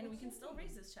ways. Yep. And we can still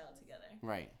raise this child together.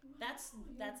 Right. That's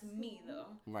me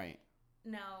though. Right.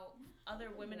 Now,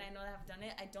 other women I know that have done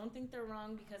it, I don't think they're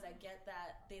wrong, because I get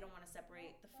that they don't want to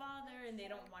separate the father and they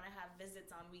don't want to have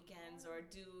visits on weekends or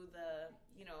do the,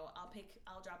 you know, I'll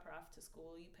drop her off to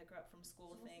school, you pick her up from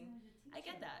school thing. I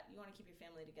get that. You want to keep your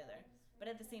family together. But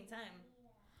at the same time,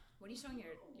 what are you showing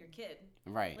your kid?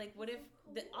 Right. Like, what if,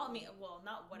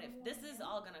 not what if, this is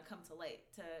all going to come to light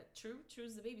to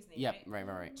True's the baby's name, yep, right?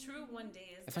 Right. True one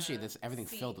day is especially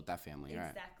everything's filled with that family,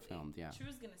 exactly. right? Filmed, yeah.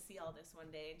 True's going to see all this one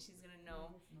day, and she's going to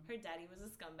know her daddy was a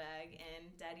scumbag,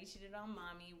 and daddy cheated on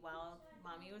mommy while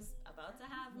mommy was about to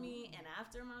have me, and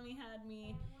after mommy had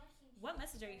me. What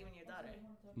message are you giving your daughter?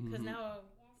 Because now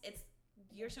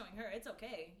you're showing her it's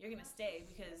okay. You're going to stay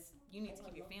because you need to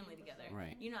keep your family together.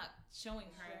 Right. You're not showing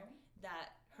her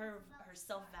that her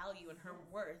self-value and her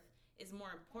worth is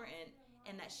more important,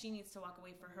 and that she needs to walk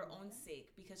away for her own sake,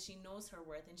 because she knows her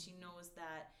worth and she knows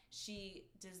that she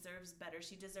deserves better.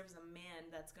 She deserves a man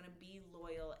that's going to be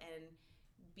loyal and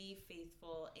be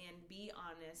faithful and be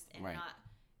honest and right. not,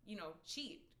 you know,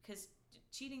 cheat. Because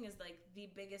cheating is like the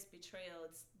biggest betrayal.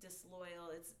 It's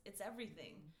disloyal. It's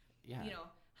everything. Yeah. You know,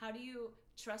 how do you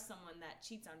trust someone that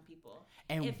cheats on people?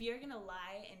 And if you're going to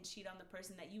lie and cheat on the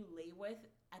person that you lay with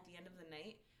at the end of the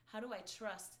night, how do I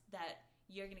trust that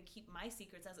you're going to keep my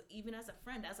secrets even as a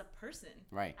friend, as a person?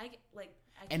 Right. I can't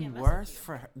and mess worse with you.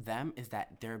 for them is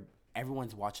that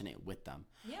everyone's watching it with them.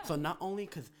 Yeah. So not only,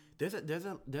 because there's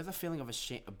a feeling of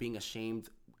being ashamed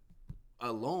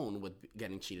alone with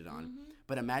getting cheated on,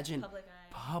 but imagine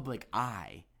public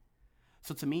eye.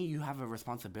 So to me, you have a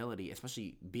responsibility,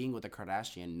 especially being with a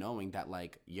Kardashian, knowing that,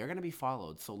 like, you're going to be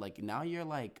followed. So, like, now you're,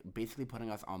 like, basically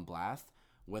putting us on blast,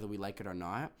 whether we like it or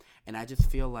not. And I just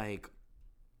feel like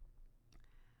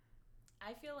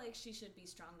she should be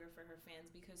stronger for her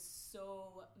fans, because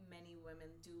so many women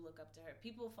do look up to her.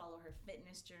 People follow her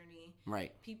fitness journey.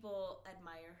 Right. People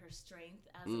admire her strength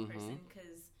as a person,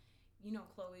 because, you know,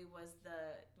 Khloe was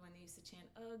when they used to chant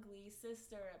 "ugly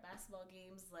sister" at basketball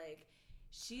games, like,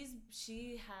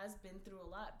 she has been through a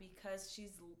lot, because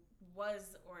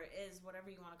was or is, whatever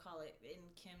you want to call it, in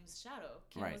Kim's shadow.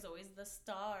 Kim right. was always the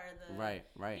star, right.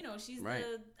 You know, she's right.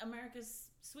 the America's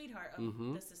sweetheart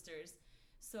of the sisters.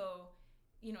 So,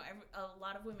 you know, a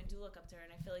lot of women do look up to her,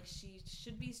 and I feel like she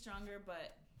should be stronger,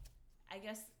 but I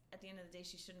guess at the end of the day,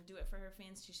 she shouldn't do it for her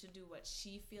fans. She should do what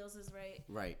she feels is right.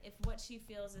 Right. If what she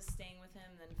feels is staying with him,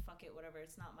 then fuck it, whatever.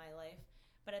 It's not my life.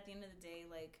 But at the end of the day,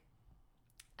 like,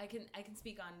 I can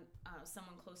speak on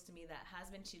someone close to me that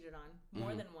has been cheated on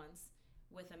more than once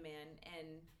with a man, and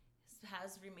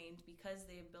has remained because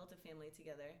they've built a family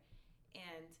together.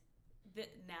 And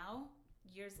now,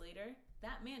 years later,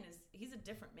 that man he's a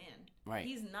different man. Right.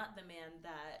 He's not the man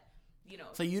that, you know.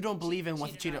 So you don't believe in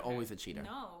once a cheater, always a cheater?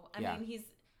 No. I mean,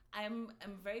 I'm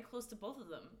very close to both of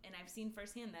them, and I've seen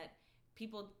firsthand that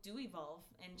people do evolve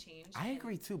and change. I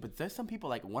agree too, but there's some people,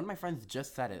 like, one of my friends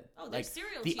just said it. Oh, they're like,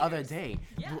 serial the cheaters. other day.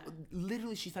 Yeah.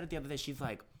 Literally, she said it the other day. She's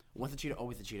like, once a cheater,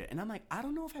 always a cheater. And I'm like, I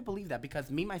don't know if I believe that,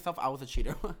 because me, myself, I was a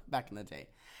cheater back in the day.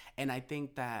 And I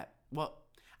think that, well,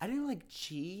 I didn't, like,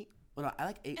 cheat. Well,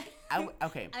 no,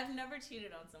 okay. I've never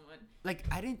cheated on someone. Like,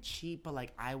 I didn't cheat, but,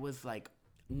 like, I was, like,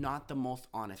 not the most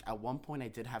honest. At one point, I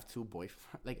did have two boyfriends.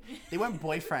 Like, they weren't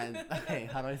boyfriends. Okay,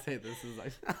 how do I say this? This is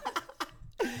like...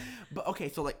 But, okay,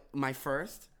 so, like, my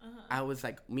first, I was,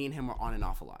 like, me and him were on and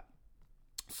off a lot.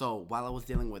 So, while I was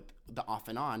dealing with the off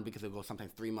and on, because it would go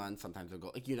sometimes 3 months, sometimes it would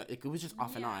go, like, you know, it was just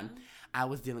off and on, I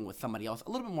was dealing with somebody else a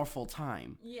little bit more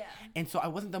full-time. Yeah. And so, I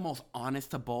wasn't the most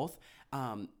honest to both.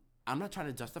 I'm not trying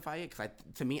to justify it, because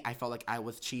to me, I felt like I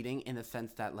was cheating in the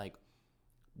sense that, like,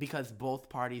 because both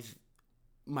parties,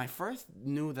 my first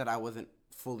knew that I wasn't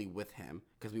fully with him,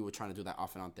 because we were trying to do that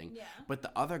off and on thing. Yeah. But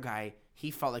the other guy,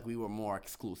 he felt like we were more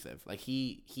exclusive. Like,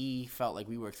 he felt like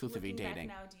we were exclusively Looking dating.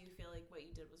 Back now, do you feel like what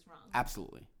you did was wrong?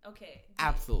 Absolutely. Okay.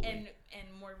 Absolutely.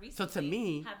 And more recently, so to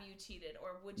me, have you cheated,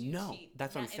 or would you no, cheat?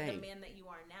 that's what I'm saying. The man that you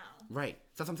are now. Right.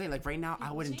 So that's what I'm saying. Like, right now,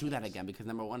 I wouldn't do that change. again, because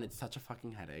number one, it's such a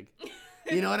fucking headache.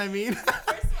 You know what I mean? First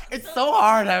of all, It's so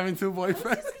hard having two I was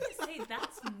boyfriends. just gonna say,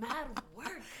 that's mad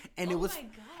work. And oh it was, my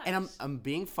gosh. and I'm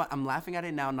being fun. I'm laughing at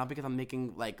it now, not because I'm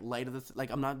making, like, light of this.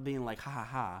 Like, I'm not being like ha ha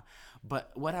ha,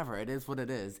 but whatever. It is what it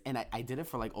is. And I did it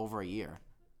for like over a year.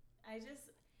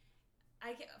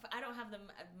 I don't have the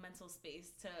mental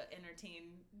space to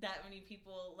entertain that many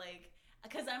people, like,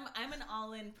 because I'm an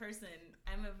all-in person.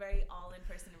 I'm a very all-in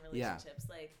person in relationships.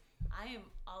 Yeah. Like, I am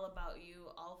all about you,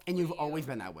 all for and you've you. always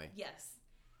been that way. Yes,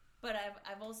 but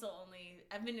I've also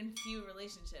I've been in few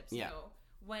relationships. Yeah. You know,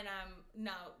 when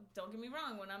now, don't get me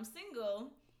wrong, when I'm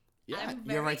single. Yeah,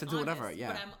 you're right to do whatever. Yeah,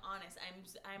 but I'm honest.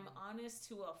 I'm honest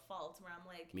to a fault where I'm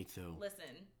like, me too.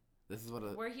 Listen. This is what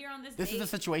we're here on this. This date.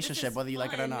 Is a situationship, whether you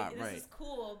like it or not, right? This is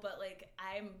cool, but like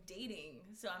I'm dating,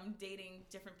 so I'm dating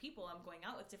different people. I'm going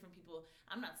out with different people.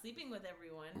 I'm not sleeping with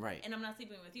everyone, right? And I'm not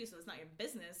sleeping with you, so it's not your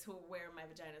business where my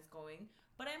vagina is going.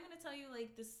 But I'm gonna tell you,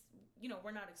 like, this, you know,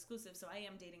 we're not exclusive, so I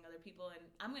am dating other people, and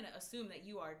I'm gonna assume that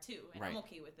you are too, and I'm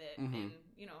okay with it. Mm-hmm. And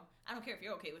you know, I don't care if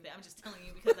you're okay with it. I'm just telling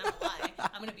you because I don't lie.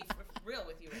 I'm gonna be real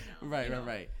with you right now. Right, you know?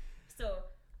 right. So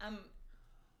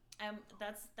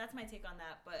that's my take on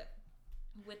that, but.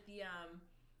 With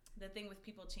the thing with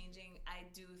people changing, I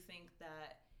do think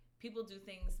that people do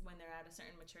things when they're at a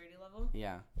certain maturity level.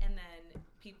 Yeah. And then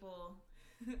people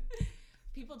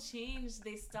change,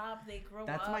 they stop, they grow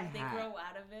up, they grow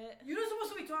out of it. You're not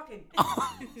supposed to be talking.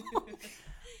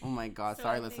 Oh my God. So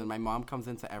sorry, listen, my mom comes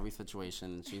into every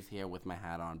situation and she's here with my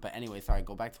hat on. But anyway, sorry,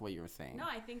 go back to what you were saying. No,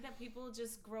 I think that people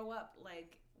just grow up.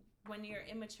 Like, when you're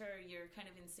immature, you're kind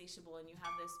of insatiable and you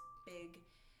have this big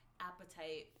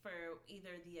appetite for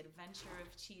either the adventure of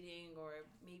cheating, or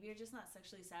maybe you're just not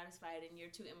sexually satisfied and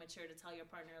you're too immature to tell your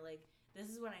partner, like, this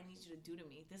is what I need you to do to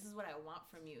me, this is what I want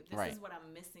from you, this is what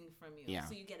I'm missing from you.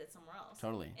 So you get it somewhere else.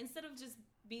 Totally. Instead of just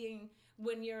being,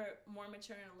 when you're more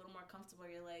mature and a little more comfortable,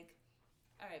 you're like,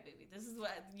 all right, baby, this is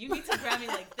what you need to grab me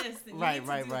like this, and you need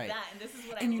to do that, and this is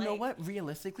what I like. And you know what?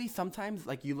 Realistically, sometimes,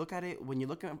 like, you look at it, when you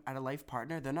look at a life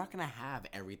partner, they're not gonna have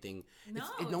everything.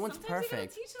 No one's perfect. You gotta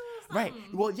teach them right?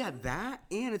 Well, yeah, that,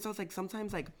 and it's also like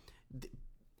sometimes like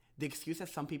the excuse that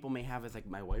some people may have is like,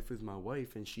 my wife is my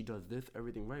wife and she does this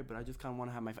everything right, but I just kind of want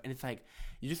to have my. And it's like,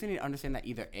 you just need to understand that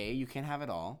either A, you can't have it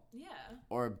all. Yeah.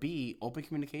 Or B, open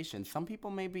communication. Some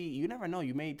people maybe, you never know.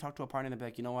 You may talk to a partner and be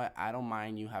like, you know what? I don't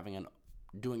mind you having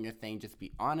doing your thing, just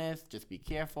be honest, just be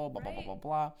careful, blah, blah, blah, blah,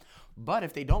 blah. But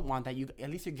if they don't want that, at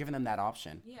least you're giving them that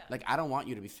option. Yeah. Like, I don't want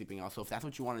you to be sleeping out, so if that's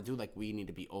what you want to do, like, we need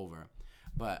to be over.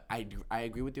 But I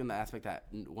agree with you in the aspect that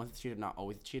once it's cheated, not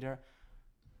always a cheater.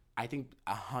 I think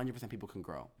 100% people can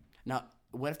grow. Now,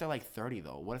 what if they're like 30,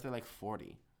 though? What if they're like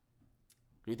 40?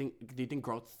 Do you think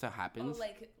growth still happens? Oh,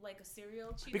 like a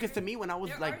serial cheater? Because to me, when I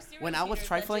was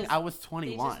trifling, I was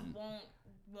 21. They just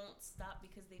won't stop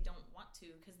because they don't want to,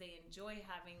 because they enjoy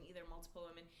having either multiple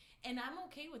women, and I'm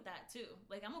okay with that too.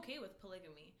 Like, I'm okay with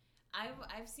polygamy.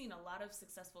 I've seen a lot of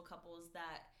successful couples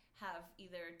that have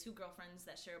either two girlfriends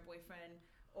that share a boyfriend,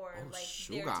 or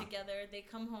they're together, they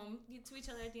come home to each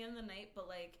other at the end of the night, but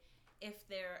like, if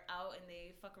they're out and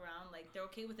they fuck around, like, they're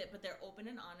okay with it, but they're open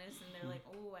and honest, and they're like,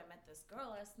 oh, I met this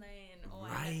girl last night, and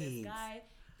I met this guy.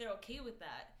 They're okay with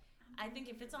that. I think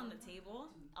if it's on the table,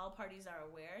 all parties are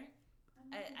aware.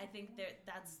 I think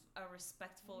that's a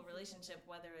respectful relationship,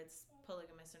 whether it's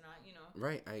polygamous or not, you know.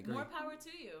 Right, I agree. More power to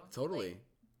you. Totally.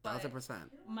 Like, 1,000%.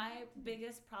 My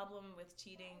biggest problem with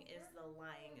cheating is the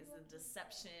lying, is the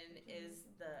deception, is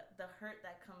the hurt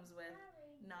that comes with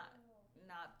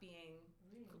not being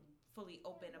fully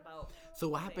open about. So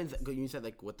what happens, you said,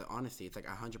 like, with the honesty, it's like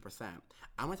 100%.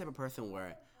 I'm the type of person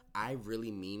where I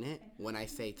really mean it when I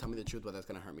say, tell me the truth, whether it's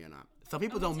going to hurt me or not. Some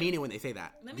people don't mean it when they say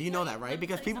that. Do you know that, right?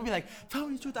 Because people be like, tell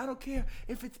me the truth, I don't care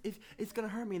if it's going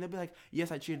to hurt me. And they'll be like,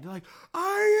 yes, I cheated. They're like,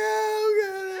 are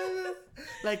you?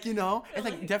 Like, you know, it's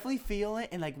like, definitely feel it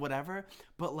and like whatever.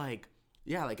 But like,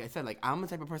 yeah, like I said, like, I'm the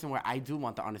type of person where I do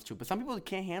want the honest truth. But some people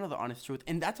can't handle the honest truth.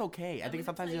 And that's okay. I think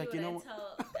sometimes you're like, you know.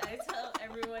 I tell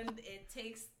everyone it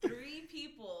takes 3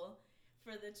 people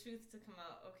for the truth to come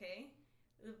out, okay?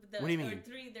 What do you mean?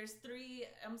 There's 3.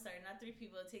 I'm sorry, not 3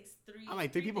 people. It takes 3. I'm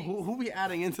like 3 people. Who we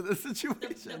adding into this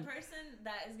situation? The person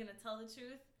that is gonna tell the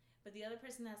truth, but the other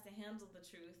person has to handle the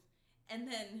truth, and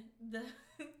then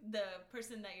the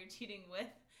person that you're cheating with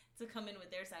to come in with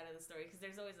their side of the story, because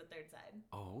there's always a third side.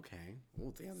 Oh, okay.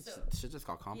 Well, damn, shit just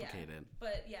got complicated. Yeah.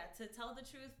 But yeah, to tell the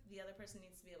truth, the other person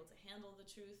needs to be able to handle the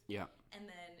truth. Yeah. And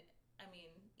then, I mean,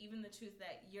 even the truth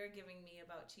that you're giving me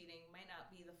about cheating might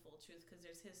not be the full truth, because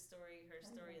there's his story, her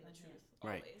story, and the truth.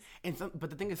 Right. Always. And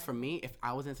but the thing is, for me, if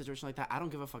I was in a situation like that, I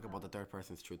don't give a fuck about the third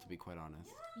person's truth, to be quite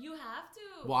honest. You have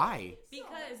to. Why?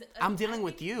 Because I'm dealing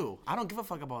with you. I don't give a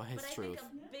fuck about his truth. I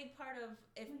think a big part of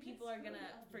if people are gonna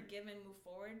forgive and move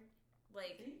forward,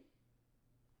 like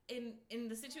in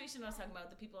the situation I was talking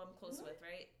about, the people I'm close with,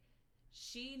 right?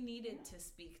 she needed to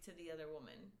speak to the other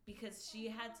woman because she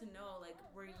had to know, like,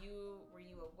 were you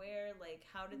aware? Like,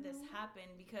 how did this happen?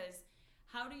 Because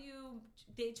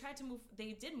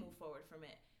they did move forward from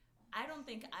it. I don't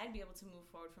think I'd be able to move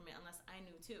forward from it unless I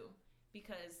knew too.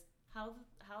 Because how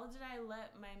did I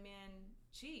let my man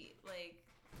cheat? Like,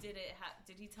 did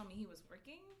he tell me he was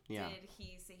working? Yeah. Did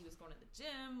he say he was going to the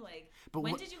gym? Like, but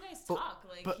when did you guys talk?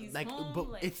 Like, he's home.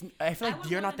 But like, it's. I feel like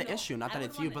you're not the know. issue. Not I that would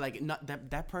it's you, wanna- but like not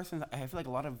that person. I feel like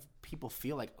a lot of people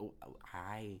feel like,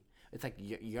 It's like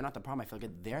you're not the problem. I feel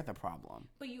like they're the problem.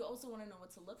 But you also want to know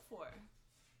what to look for.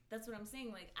 That's what I'm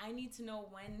saying. Like, I need to know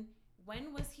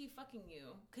when was he fucking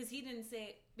you? Because he didn't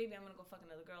say, baby, I'm going to go fuck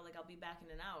another girl. Like, I'll be back in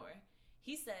an hour.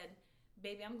 He said,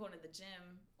 baby, I'm going to the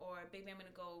gym. Or, baby, I'm going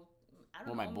to go, I don't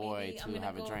know. My boy maybe I'm to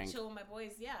have a go drink. chill with my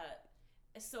boys. Yeah.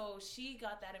 So she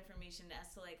got that information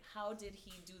as to, like, how did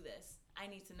he do this? I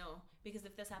need to know. Because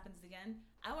if this happens again,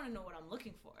 I want to know what I'm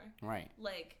looking for. Right.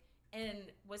 Like,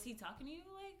 and was he talking to you?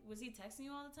 Like, was he texting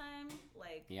you all the time?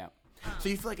 Like, yeah. So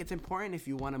you feel like it's important if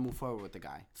you want to move forward with the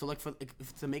guy. So like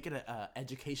to make it a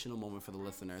educational moment for the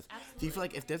listeners. Absolutely. Do you feel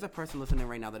like if there's a person listening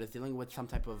right now that is dealing with some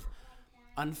type of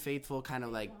unfaithful kind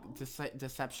of like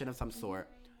deception of some sort,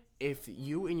 if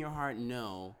you in your heart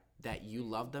know that you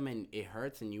love them and it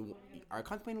hurts and you are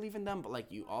contemplating leaving them, but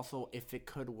like you also, if it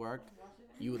could work,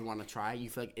 you would want to try, you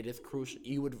feel like it is crucial,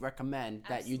 you would recommend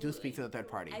that you do speak to the third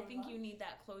party. I think you need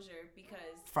that closure because...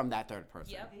 From that third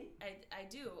person. Yep, I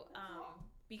do.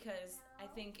 Because I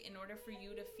think in order for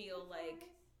you to feel like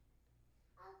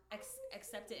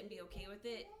accept it and be okay with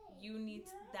it, you need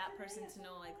that person to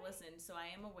know, like, listen, so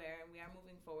I am aware and we are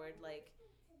moving forward. Like,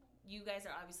 you guys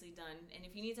are obviously done. And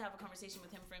if you need to have a conversation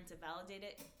with him for him to validate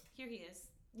it, here he is.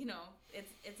 You know,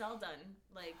 it's all done.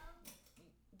 Like,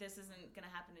 this isn't going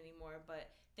to happen anymore.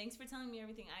 But thanks for telling me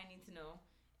everything I need to know.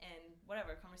 And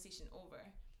whatever, conversation over.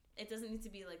 It doesn't need to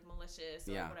be, like, malicious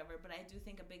or whatever. But I do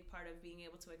think a big part of being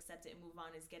able to accept it and move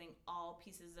on is getting all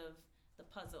pieces of the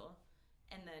puzzle.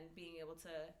 And then being able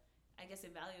to, I guess,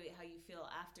 evaluate how you feel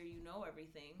after you know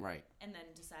everything. Right. And then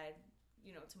decide,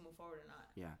 you know, to move forward or not.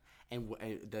 Yeah. And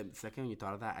the second you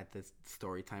thought of that, at this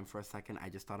story time for a second, I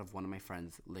just thought of one of my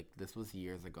friends. Like, this was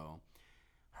years ago.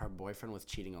 Her boyfriend was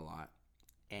cheating a lot.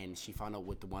 And she found out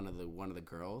with one of the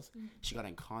girls. Mm-hmm. She got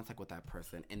in contact with that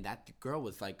person. And that girl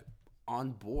was, like,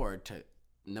 on board to,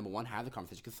 number one, have the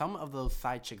conversation. Because some of those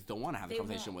side chicks don't want to have the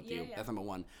conversation with you. Yeah. That's number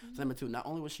one. Mm-hmm. So number two, not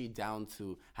only was she down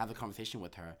to have the conversation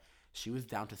with her, she was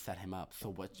down to set him up. So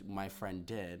what my friend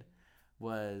did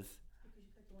was...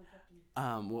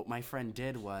 what my friend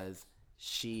did was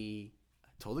she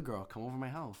told the girl, come over to my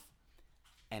house.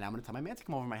 And I'm going to tell my man to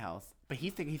come over to my house. But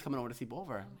he's thinking he's coming over to sleep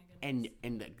over. And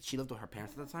she lived with her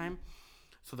parents at the time.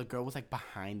 So the girl was, like,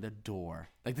 behind the door.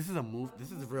 Like, this is a move.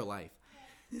 This is real life.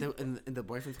 And the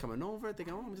boyfriend's coming over,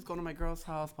 thinking, oh, I'm just going to my girl's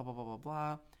house, blah, blah, blah, blah,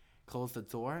 blah. Close the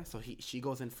door. So she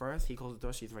goes in first. He closes the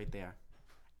door. She's right there.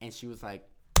 And she was like...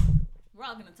 We're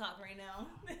all going to talk right now.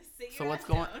 So what's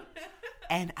going...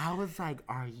 And I was like,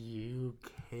 are you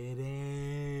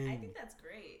kidding? I think that's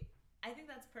great. I think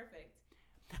that's perfect.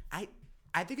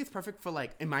 I think it's perfect for,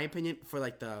 like, in my opinion, for,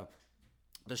 like, the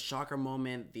shocker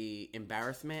moment, the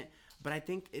embarrassment. But I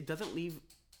think it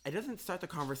doesn't start the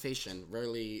conversation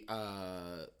really,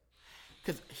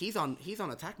 because he's on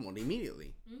attack mode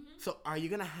immediately. Mm-hmm. So are you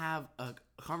gonna have a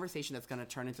conversation that's gonna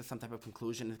turn into some type of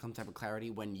conclusion and some type of clarity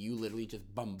when you literally just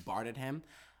bombarded him?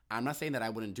 I'm not saying that I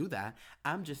wouldn't do that.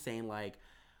 I'm just saying, like,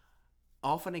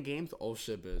 all fun and games. Oh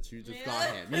shit, bitch, you just got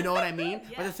him. You know what I mean? Yeah.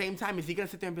 But at the same time, is he gonna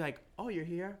sit there and be like, "Oh, you're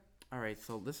here? All right,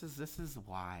 so this is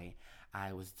why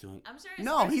I was doing." I'm sure.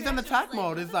 No, he's on attack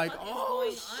mode. It's like, oh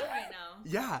shit. Right now?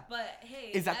 Yeah. But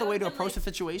hey, is that the way to approach the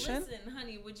situation? Listen,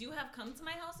 honey, would you have come to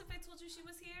my house if I told you she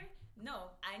was here?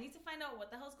 No, I need to find out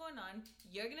what the hell's going on.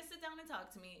 You're gonna sit down and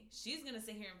talk to me. She's gonna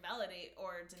sit here and validate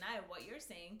or deny what you're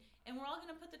saying, and we're all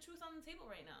gonna put the truth on the table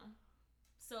right now.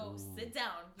 So sit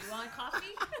down. You want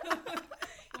coffee?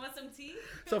 You want some tea?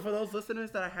 So for those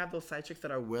listeners that have those side chicks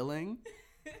that are willing,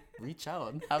 reach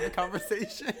out and have a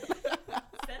conversation.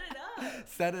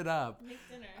 Set it up. Make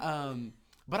dinner.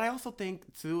 But I also think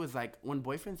too is like when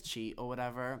boyfriends cheat or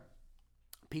whatever,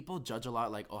 people judge a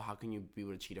lot, like, oh, how can you be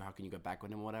with a cheater? How can you get back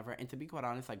with him or whatever? And to be quite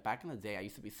honest, like back in the day, I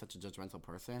used to be such a judgmental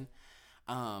person,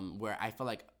 where I feel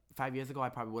like 5 years ago, I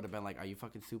probably would have been like, are you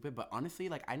fucking stupid? But honestly,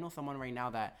 like I know someone right now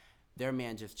that their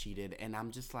man just cheated, and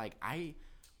I'm just like,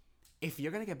 if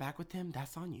you're going to get back with him,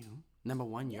 that's on you. Number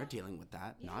one, you're dealing with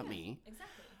that, not me.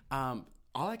 Exactly.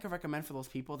 All I can recommend for those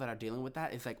people that are dealing with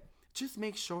that is like, just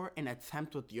make sure and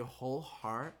attempt with your whole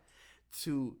heart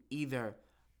to either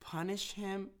punish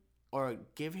him or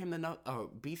give him enough, or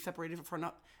be separated for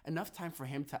enough time for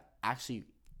him to actually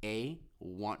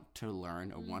want to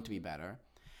learn or want to be better,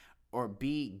 or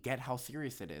B, get how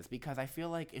serious it is. Because I feel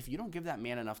like if you don't give that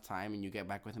man enough time and you get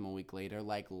back with him a week later,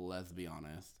 like, let's be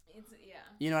honest. Yeah.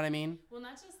 You know what I mean? Well,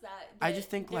 not just that. I just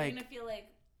think, they're like... going to feel like,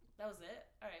 that was it?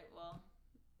 All right, well,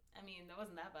 I mean, that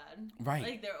wasn't that bad. Right.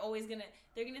 Like, they're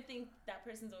going to think that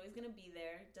person's always going to be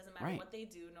there. Doesn't matter what they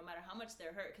do, no matter how much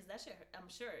they're hurt. Because that shit, I'm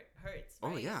sure, hurts.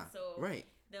 Right? Oh, yeah. So, right.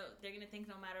 They're going to think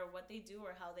no matter what they do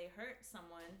or how they hurt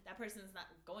someone, that person's not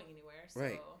going anywhere. So.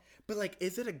 Right. But, like,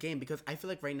 is it a game? Because I feel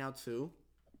like right now, too,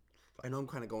 I know I'm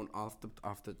kind of going off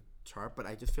the chart, but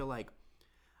I just feel like,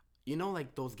 you know,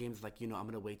 like those games, like, you know, I'm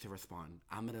going to wait to respond.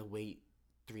 I'm going to wait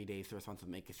 3 days to respond to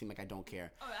make it seem like I don't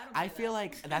care. Oh, I don't I feel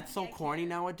like that's so corny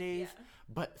nowadays. Yeah.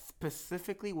 But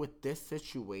specifically with this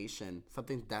situation,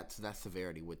 something that's that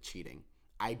severity with cheating,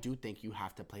 I do think you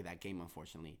have to play that game,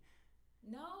 unfortunately.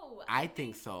 No. I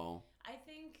think so.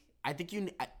 I think you,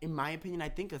 in my opinion, I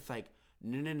think it's like,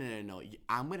 no.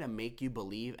 I'm going to make you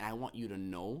believe, and I want you to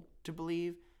know to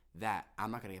believe that I'm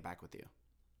not going to get back with you.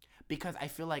 Because I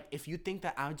feel like if you think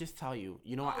that I'll just tell you,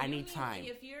 you know what, I need time.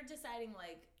 If you're deciding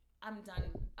like, I'm done,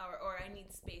 or I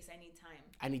need space, I need time.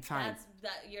 I need time.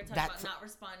 You're talking about not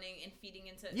responding and feeding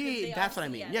into... Yeah, that's what I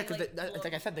mean. Yeah, because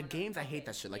like I said, the games, I hate okay.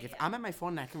 that shit. Like, Yeah, if I'm at my phone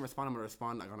and I can respond, I'm going to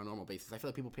respond like on a normal basis. I feel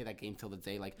like people play that game till the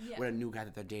day, like, with a new guy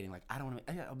that they're dating. Like, I don't want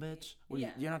to... Oh, bitch.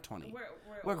 You're not 20.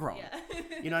 We're grown. Yeah.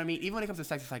 You know what I mean? Even when it comes to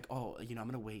sex, it's like, oh, you know, I'm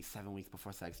going to wait 7 weeks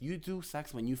before sex. You do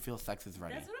sex when you feel sex is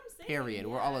ready. That's what I'm saying. Period.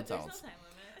 Yeah, We're all adults. There's no time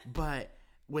limit. But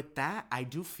with that, I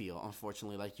do feel,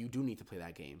 unfortunately, like you do need to play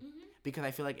that game. Mm-hmm. Because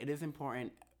I feel like it is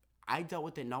important. I dealt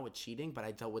with it not with cheating, but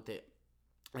I dealt with it,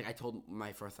 like I told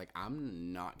my first, like,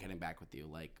 I'm not getting back with you,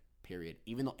 like, period.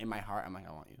 Even though in my heart, I'm like,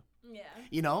 I want you. Yeah.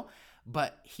 You know?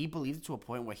 But he believed it to a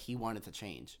point where he wanted to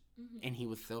change. Mm-hmm. And he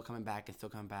was still coming back,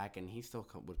 and he still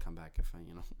would come back if I,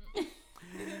 you know.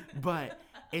 But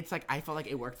it's like, I felt like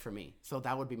it worked for me. So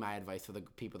that would be my advice to the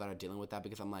people that are dealing with that,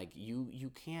 because I'm like,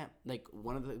 you can't, like,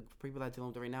 one of the people that I'm dealing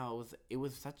with right now, it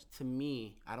was such, to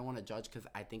me, I don't want to judge, because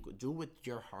I think do what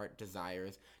your heart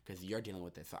desires, because you're dealing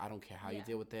with it. So I don't care how you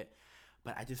deal with it.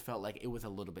 But I just felt like it was a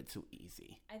little bit too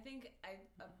easy. I think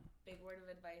a big word of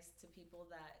advice to people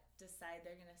that decide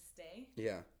they're going to stay.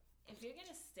 Yeah. If you're going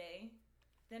to stay,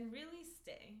 then really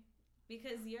stay.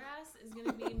 Because your ass is going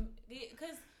to be...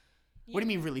 Because... What do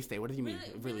you mean really stay? What do you mean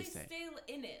really stay? Stay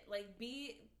in it. Like,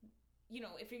 be... You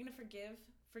know, if you're going to forgive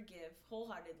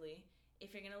wholeheartedly.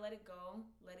 If you're going to let it go,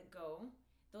 let it go.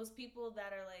 Those people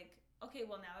that are like, okay,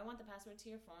 well, now I want the password to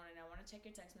your phone, and I want to check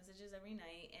your text messages every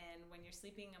night, and when you're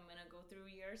sleeping, I'm going to go through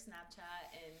your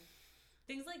Snapchat, and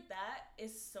things like that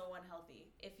is so unhealthy.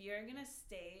 If you're going to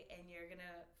stay and you're going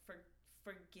to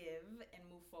forgive and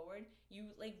move forward,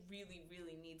 you, like, really,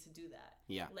 really need to do that.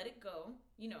 Yeah. Let it go,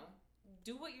 you know.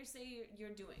 Do what you say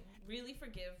you're doing. Really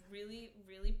forgive, really,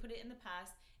 really put it in the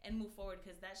past and move forward,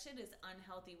 because that shit is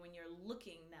unhealthy when you're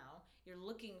looking now. You're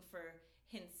looking for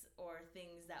hints or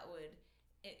things that would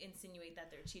insinuate that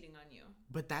they're cheating on you.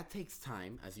 But that takes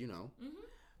time, as you know. Mm-hmm.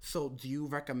 So do you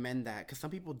recommend that? Because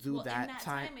some people do in that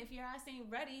time. If your ass ain't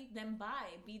ready, then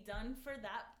bye. Be done for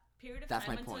that period of That's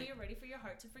time my until point. you're ready for your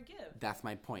heart to forgive. That's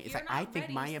my point. It's You're like, I think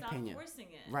ready, my stop opinion. Forcing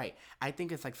it. Right. I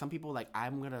think it's like some people like,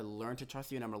 I'm going to learn to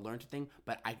trust you and I'm going to learn to think,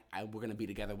 but we're going to be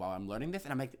together while I'm learning this.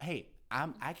 And I'm like, hey,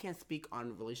 I can't speak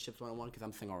on relationships 101 because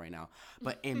I'm single right now.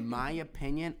 But in my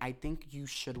opinion, I think you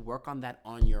should work on that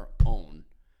on your own.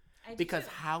 Because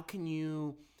how can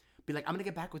you be like, I'm gonna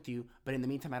get back with you, but in the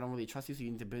meantime, I don't really trust you, so you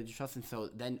need to build your trust. And so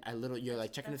then you're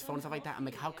like checking his phone and stuff like that. I'm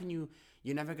like, how can you?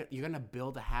 You're gonna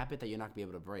build a habit that you're not gonna be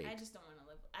able to break. I just don't want to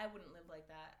live. I wouldn't live like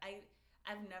that.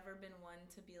 I've never been one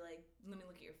to be like, let me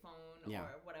look at your phone or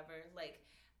whatever. Like,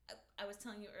 I was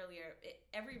telling you earlier,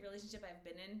 every relationship I've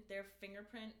been in, their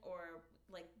fingerprint or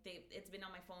like it's been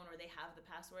on my phone or they have the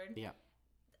password. Yeah.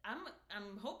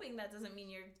 I'm hoping that doesn't mean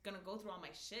you're gonna go through all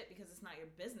my shit, because it's not your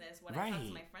business what I right. talk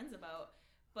to my friends about.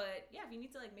 But yeah, if you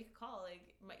need to like make a call,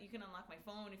 like you can unlock my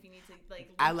phone if you need to like.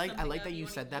 I like that you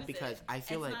said that, because I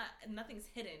feel like nothing's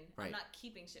hidden. Right. I'm not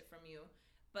keeping shit from you.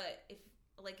 But if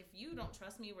you don't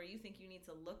trust me, where you think you need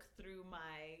to look through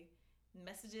my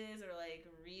messages or like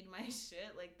read my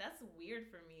shit, like that's weird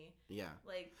for me. Yeah.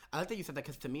 Like, I like that you said that,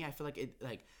 because to me, I feel like it,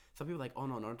 like some people are like, oh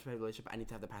no, in order to have a relationship, I need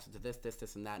to have the password to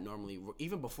this and that, normally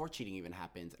even before cheating even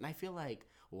happens. And I feel like,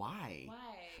 why?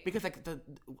 Because like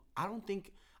I don't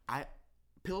think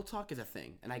pillow talk is a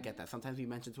thing, and I get that. Sometimes we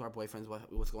mention to our boyfriends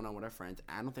what's going on with our friends.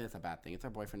 I don't think it's a bad thing. It's our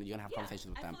boyfriend. You're gonna have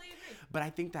conversations with them. Fully agree. But I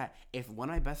think that if one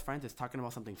of my best friends is talking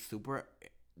about something super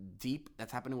deep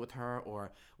that's happening with her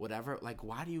or whatever, like,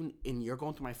 why do you, and you're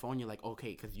going through my phone, you're like,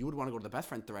 okay, because you would want to go to the best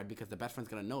friend thread because the best friend's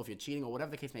going to know if you're cheating or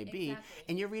whatever the case may be,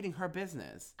 and you're reading her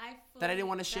business that I didn't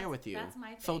want to share with you. That's my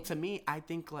thing. So to me, I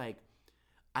think, like,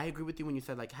 I agree with you when you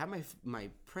said, like, have my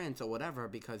print or whatever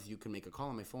because you can make a call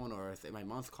on my phone, or if my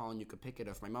mom's calling, you could pick it.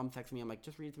 Or if my mom texts me, I'm like,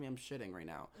 just read it to me, I'm shitting right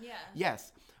now. Yeah.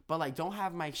 Yes, but, like, don't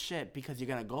have my shit because you're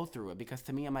going to go through it. Because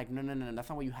to me, I'm like, no, that's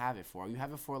not what you have it for. You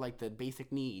have it for, like, the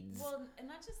basic needs. Well, and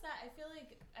not just that. I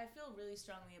feel really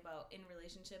strongly about in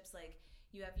relationships, like,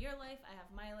 you have your life, I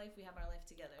have my life, we have our life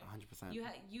together. 100%. You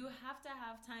have to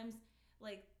have times,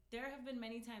 like, there have been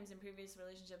many times in previous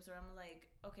relationships where I'm like,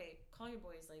 okay, call your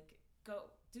boys, like,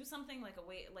 go do something like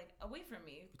away from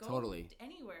me. Go totally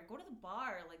anywhere. Go to the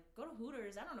bar. Like, go to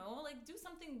Hooters. I don't know. Like, do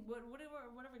something. Whatever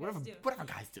guys do. Whatever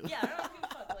guys do. Yeah, I don't give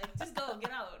a fuck. Like, just go,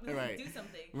 get out, right. Do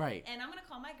something. Right. And I'm gonna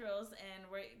call my girls, and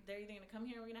they're either gonna come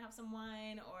here, we're gonna have some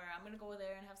wine, or I'm gonna go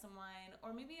there and have some wine,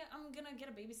 or maybe I'm gonna get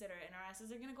a babysitter, and our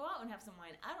asses are gonna go out and have some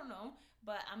wine. I don't know,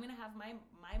 but I'm gonna have my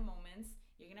moments.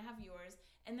 You're gonna have yours.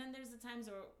 And then there's the times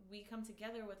where we come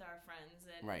together with our friends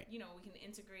and, right. you know, we can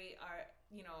integrate our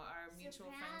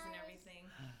mutual friends and everything.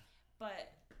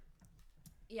 But,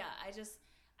 yeah,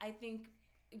 I think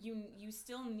you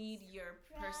still need your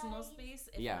personal space.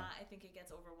 If not, I think it gets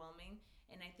overwhelming.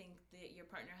 And I think that your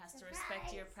partner has to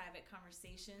respect your private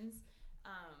conversations.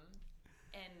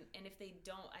 And if they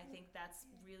don't, I think that's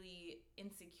really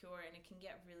insecure, and it can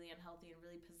get really unhealthy and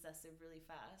really possessive really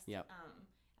fast. Yep.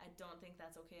 I don't think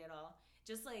that's okay at all.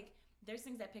 Just like there's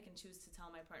things I pick and choose to tell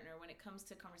my partner when it comes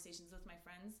to conversations with my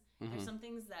friends. Mm-hmm. There's some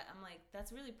things that I'm like,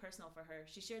 that's really personal for her.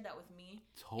 She shared that with me.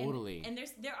 Totally. And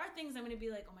there are things I'm gonna be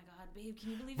like, oh my god, babe,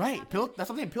 can you believe right? Pill. That's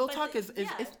something. Pill talk is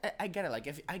I get it. Like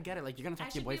if I get it, like you're gonna talk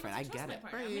to your boyfriend. I get it.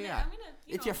 Right? Yeah.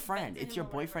 It's your friend. It's your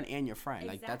boyfriend and your friend.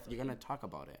 Exactly. Like you're gonna talk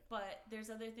about it. But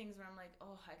there's other things where I'm like,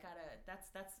 oh, I gotta.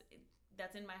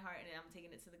 That's in my heart, and I'm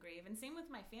taking it to the grave. And same with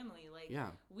my family. Like,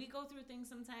 we go through things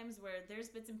sometimes where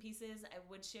there's bits and pieces I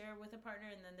would share with a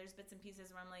partner, and then there's bits and pieces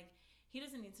where I'm like, he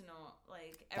doesn't need to know,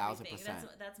 like, everything.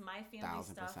 1,000%. That's my family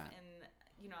stuff, and,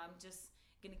 you know, I'm just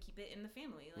going to keep it in the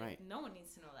family. Like, no one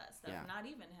needs to know that stuff, not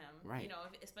even him. Right. You know,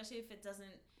 especially if it's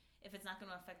not going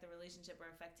to affect the relationship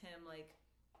or affect him, like,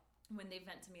 when they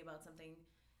vent to me about something,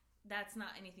 that's not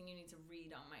anything you need to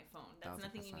read on my phone. That's 1,000%.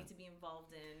 Nothing you need to be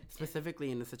involved in. Specifically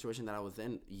in the situation that I was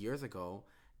in years ago,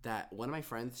 that one of my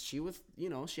friends, she was, you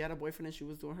know, she had a boyfriend and she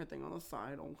was doing her thing on the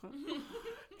side, okay?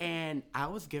 And I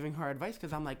was giving her advice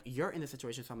because I'm like, you're in this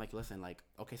situation. So I'm like, listen, like,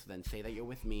 okay, so then say that you're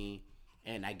with me.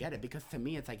 And I get it because to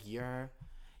me, it's like you're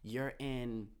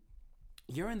in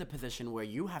the position where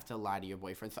you have to lie to your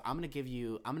boyfriend. So I'm going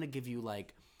to give you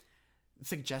like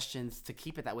suggestions to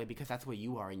keep it that way because that's where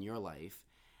you are in your life.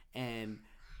 And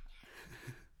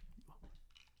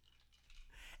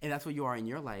that's what you are in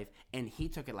your life. And he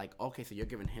took it like, okay, so you're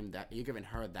giving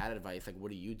her that advice. Like,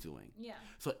 what are you doing? Yeah.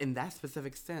 So in that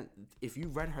specific sense, if you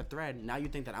read her thread, now you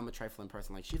think that I'm a trifling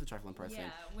person. Like, she's a trifling person.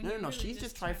 Yeah, no. Really she's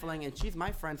just trifling, and she's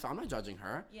my friend, so I'm not judging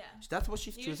her. Yeah. That's what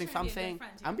she's choosing. So I'm saying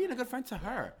I'm being a good friend to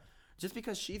her. Just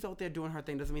because she's out there doing her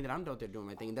thing doesn't mean that I'm out there doing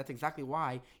my thing. And that's exactly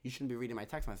why you shouldn't be reading my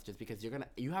text messages, because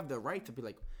you have the right to be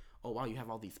like, oh wow, you have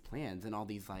all these plans and all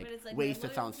these like ways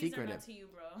to sound secretive. Not to you,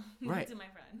 bro. Right. To my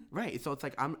friend. Right. So it's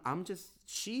like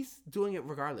she's doing it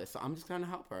regardless. So I'm just gonna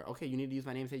help her. Okay, you need to use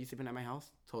my name. Say you're sleeping at my house.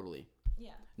 Totally.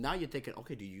 Yeah. Now you're thinking,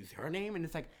 okay, do you use her name? And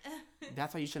it's like,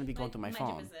 that's why you shouldn't be going through my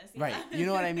phone. Business, Right. You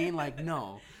know what I mean? Like,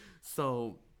 no.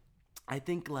 So I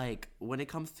think like when it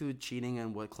comes to cheating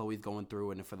and what Chloe's going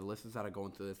through, and for the listeners that are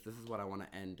going through this is what I want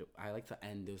to end. I like to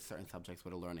end those certain subjects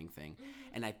with a learning thing.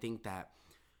 Mm-hmm. And I think that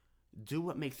do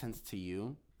what makes sense to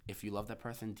you. If you love that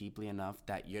person deeply enough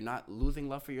that you're not losing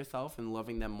love for yourself and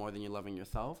loving them more than you're loving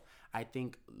yourself, I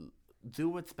think do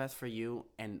what's best for you.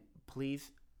 And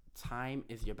please, time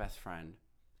is your best friend,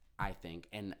 I think.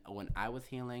 And when I was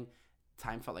healing,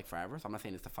 time felt like forever. So I'm not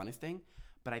saying it's the funnest thing,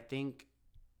 but I think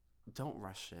don't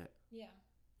rush it. Yeah.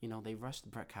 You know, they rushed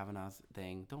Brett Kavanaugh's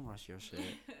thing. Don't rush your shit.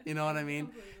 You know what I mean?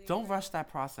 Don't rush that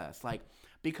process. Like,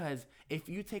 because if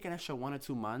you take an extra 1 or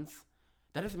 2 months,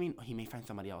 that doesn't mean he may find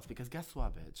somebody else, because guess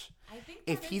what, bitch? I think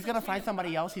if he's going to find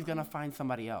somebody else, he's going to find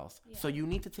somebody else. Yeah. So you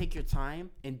need to take your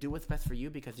time and do what's best for you,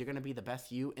 because you're going to be the best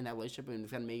you in that relationship, and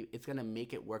it's going to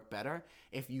make it work better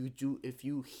if you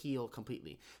heal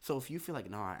completely. So if you feel like,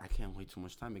 no, I can't wait too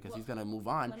much time because he's going to move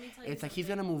on, it's like he's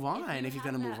going to move on if he's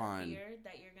going to move on. Fear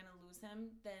that you're going to lose him,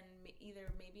 then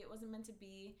either maybe it wasn't meant to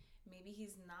be, maybe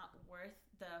he's not worth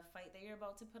the fight that you're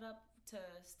about to put up to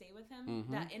stay with him.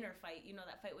 Mm-hmm. That inner fight, you know,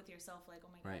 that fight with yourself, like, oh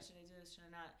my God, should I do this, should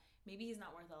I not? Maybe he's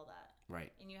not worth all that.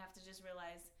 Right. And you have to just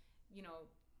realize, you know,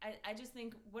 I just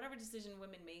think whatever decision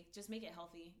women make, just make it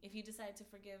healthy. If you decide to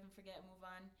forgive and forget and move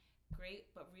on, great,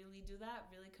 but really do that,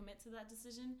 really commit to that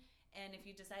decision. And if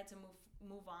you decide to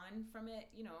move on from it,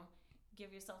 you know,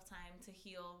 give yourself time to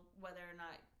heal, whether or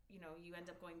not, you know, you end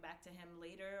up going back to him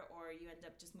later or you end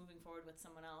up just moving forward with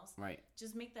someone else. Right.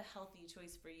 Just make the healthy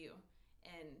choice for you.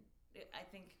 And I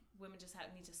think women just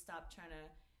need to stop trying to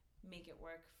make it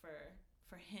work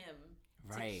for him,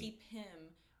 right, to keep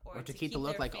him, or to keep the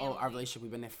look like, family. oh, our relationship,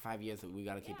 we've been there for 5 years, we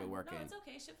got to keep it working. No, it's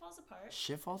okay. Shit falls apart. It's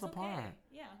apart. Okay.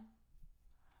 Yeah.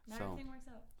 Not everything works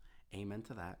out. Amen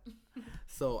to that.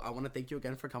 So I want to thank you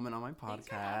again for coming on my podcast. Thanks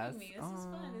for having me. This is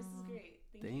fun. This is great.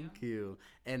 Thank you.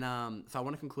 And so I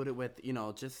want to conclude it with, you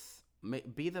know, just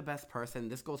be the best person.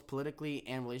 This goes politically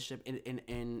and relationship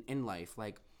in life.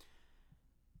 Like,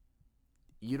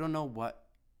 you don't know what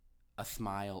a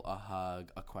smile, a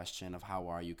hug, a question of how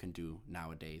are you can do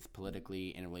nowadays,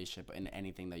 politically, in a relationship, in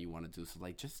anything that you want to do. So,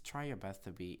 like, just try your best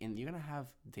to be, and you're going to have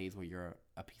days where you're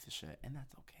a piece of shit, and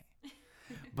that's okay.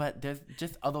 But there's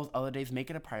just all those other days, make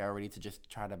it a priority to just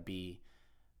try to be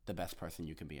the best person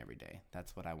you can be every day.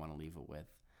 That's what I want to leave it with.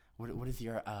 What is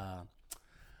your,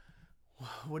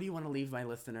 what do you want to leave my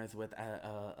listeners with,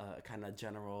 kind of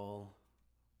general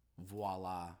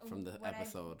voila from the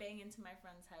episode? I bang into my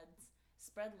friends' heads.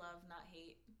 Spread love, not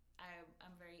hate.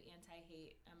 I'm very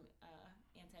anti-hate. I'm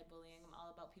anti-bullying. I'm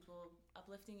all about people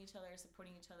uplifting each other,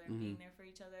 supporting each other, and being there for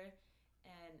each other.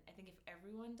 And I think if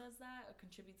everyone does that or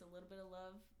contributes a little bit of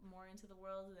love more into the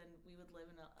world, then we would live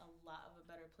in a lot of a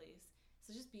better place.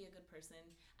 So just be a good person.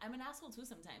 I'm an asshole too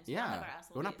sometimes. Yeah,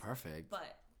 we're not perfect.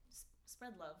 But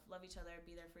spread love. Love each other.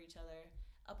 Be there for each other.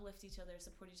 Uplift each other,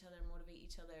 support each other, motivate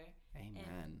each other.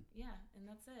 Amen. And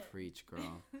that's it. Preach,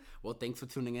 girl. Well, thanks for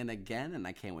tuning in again, and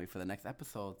I can't wait for the next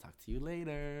episode. Talk to you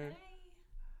later. Bye.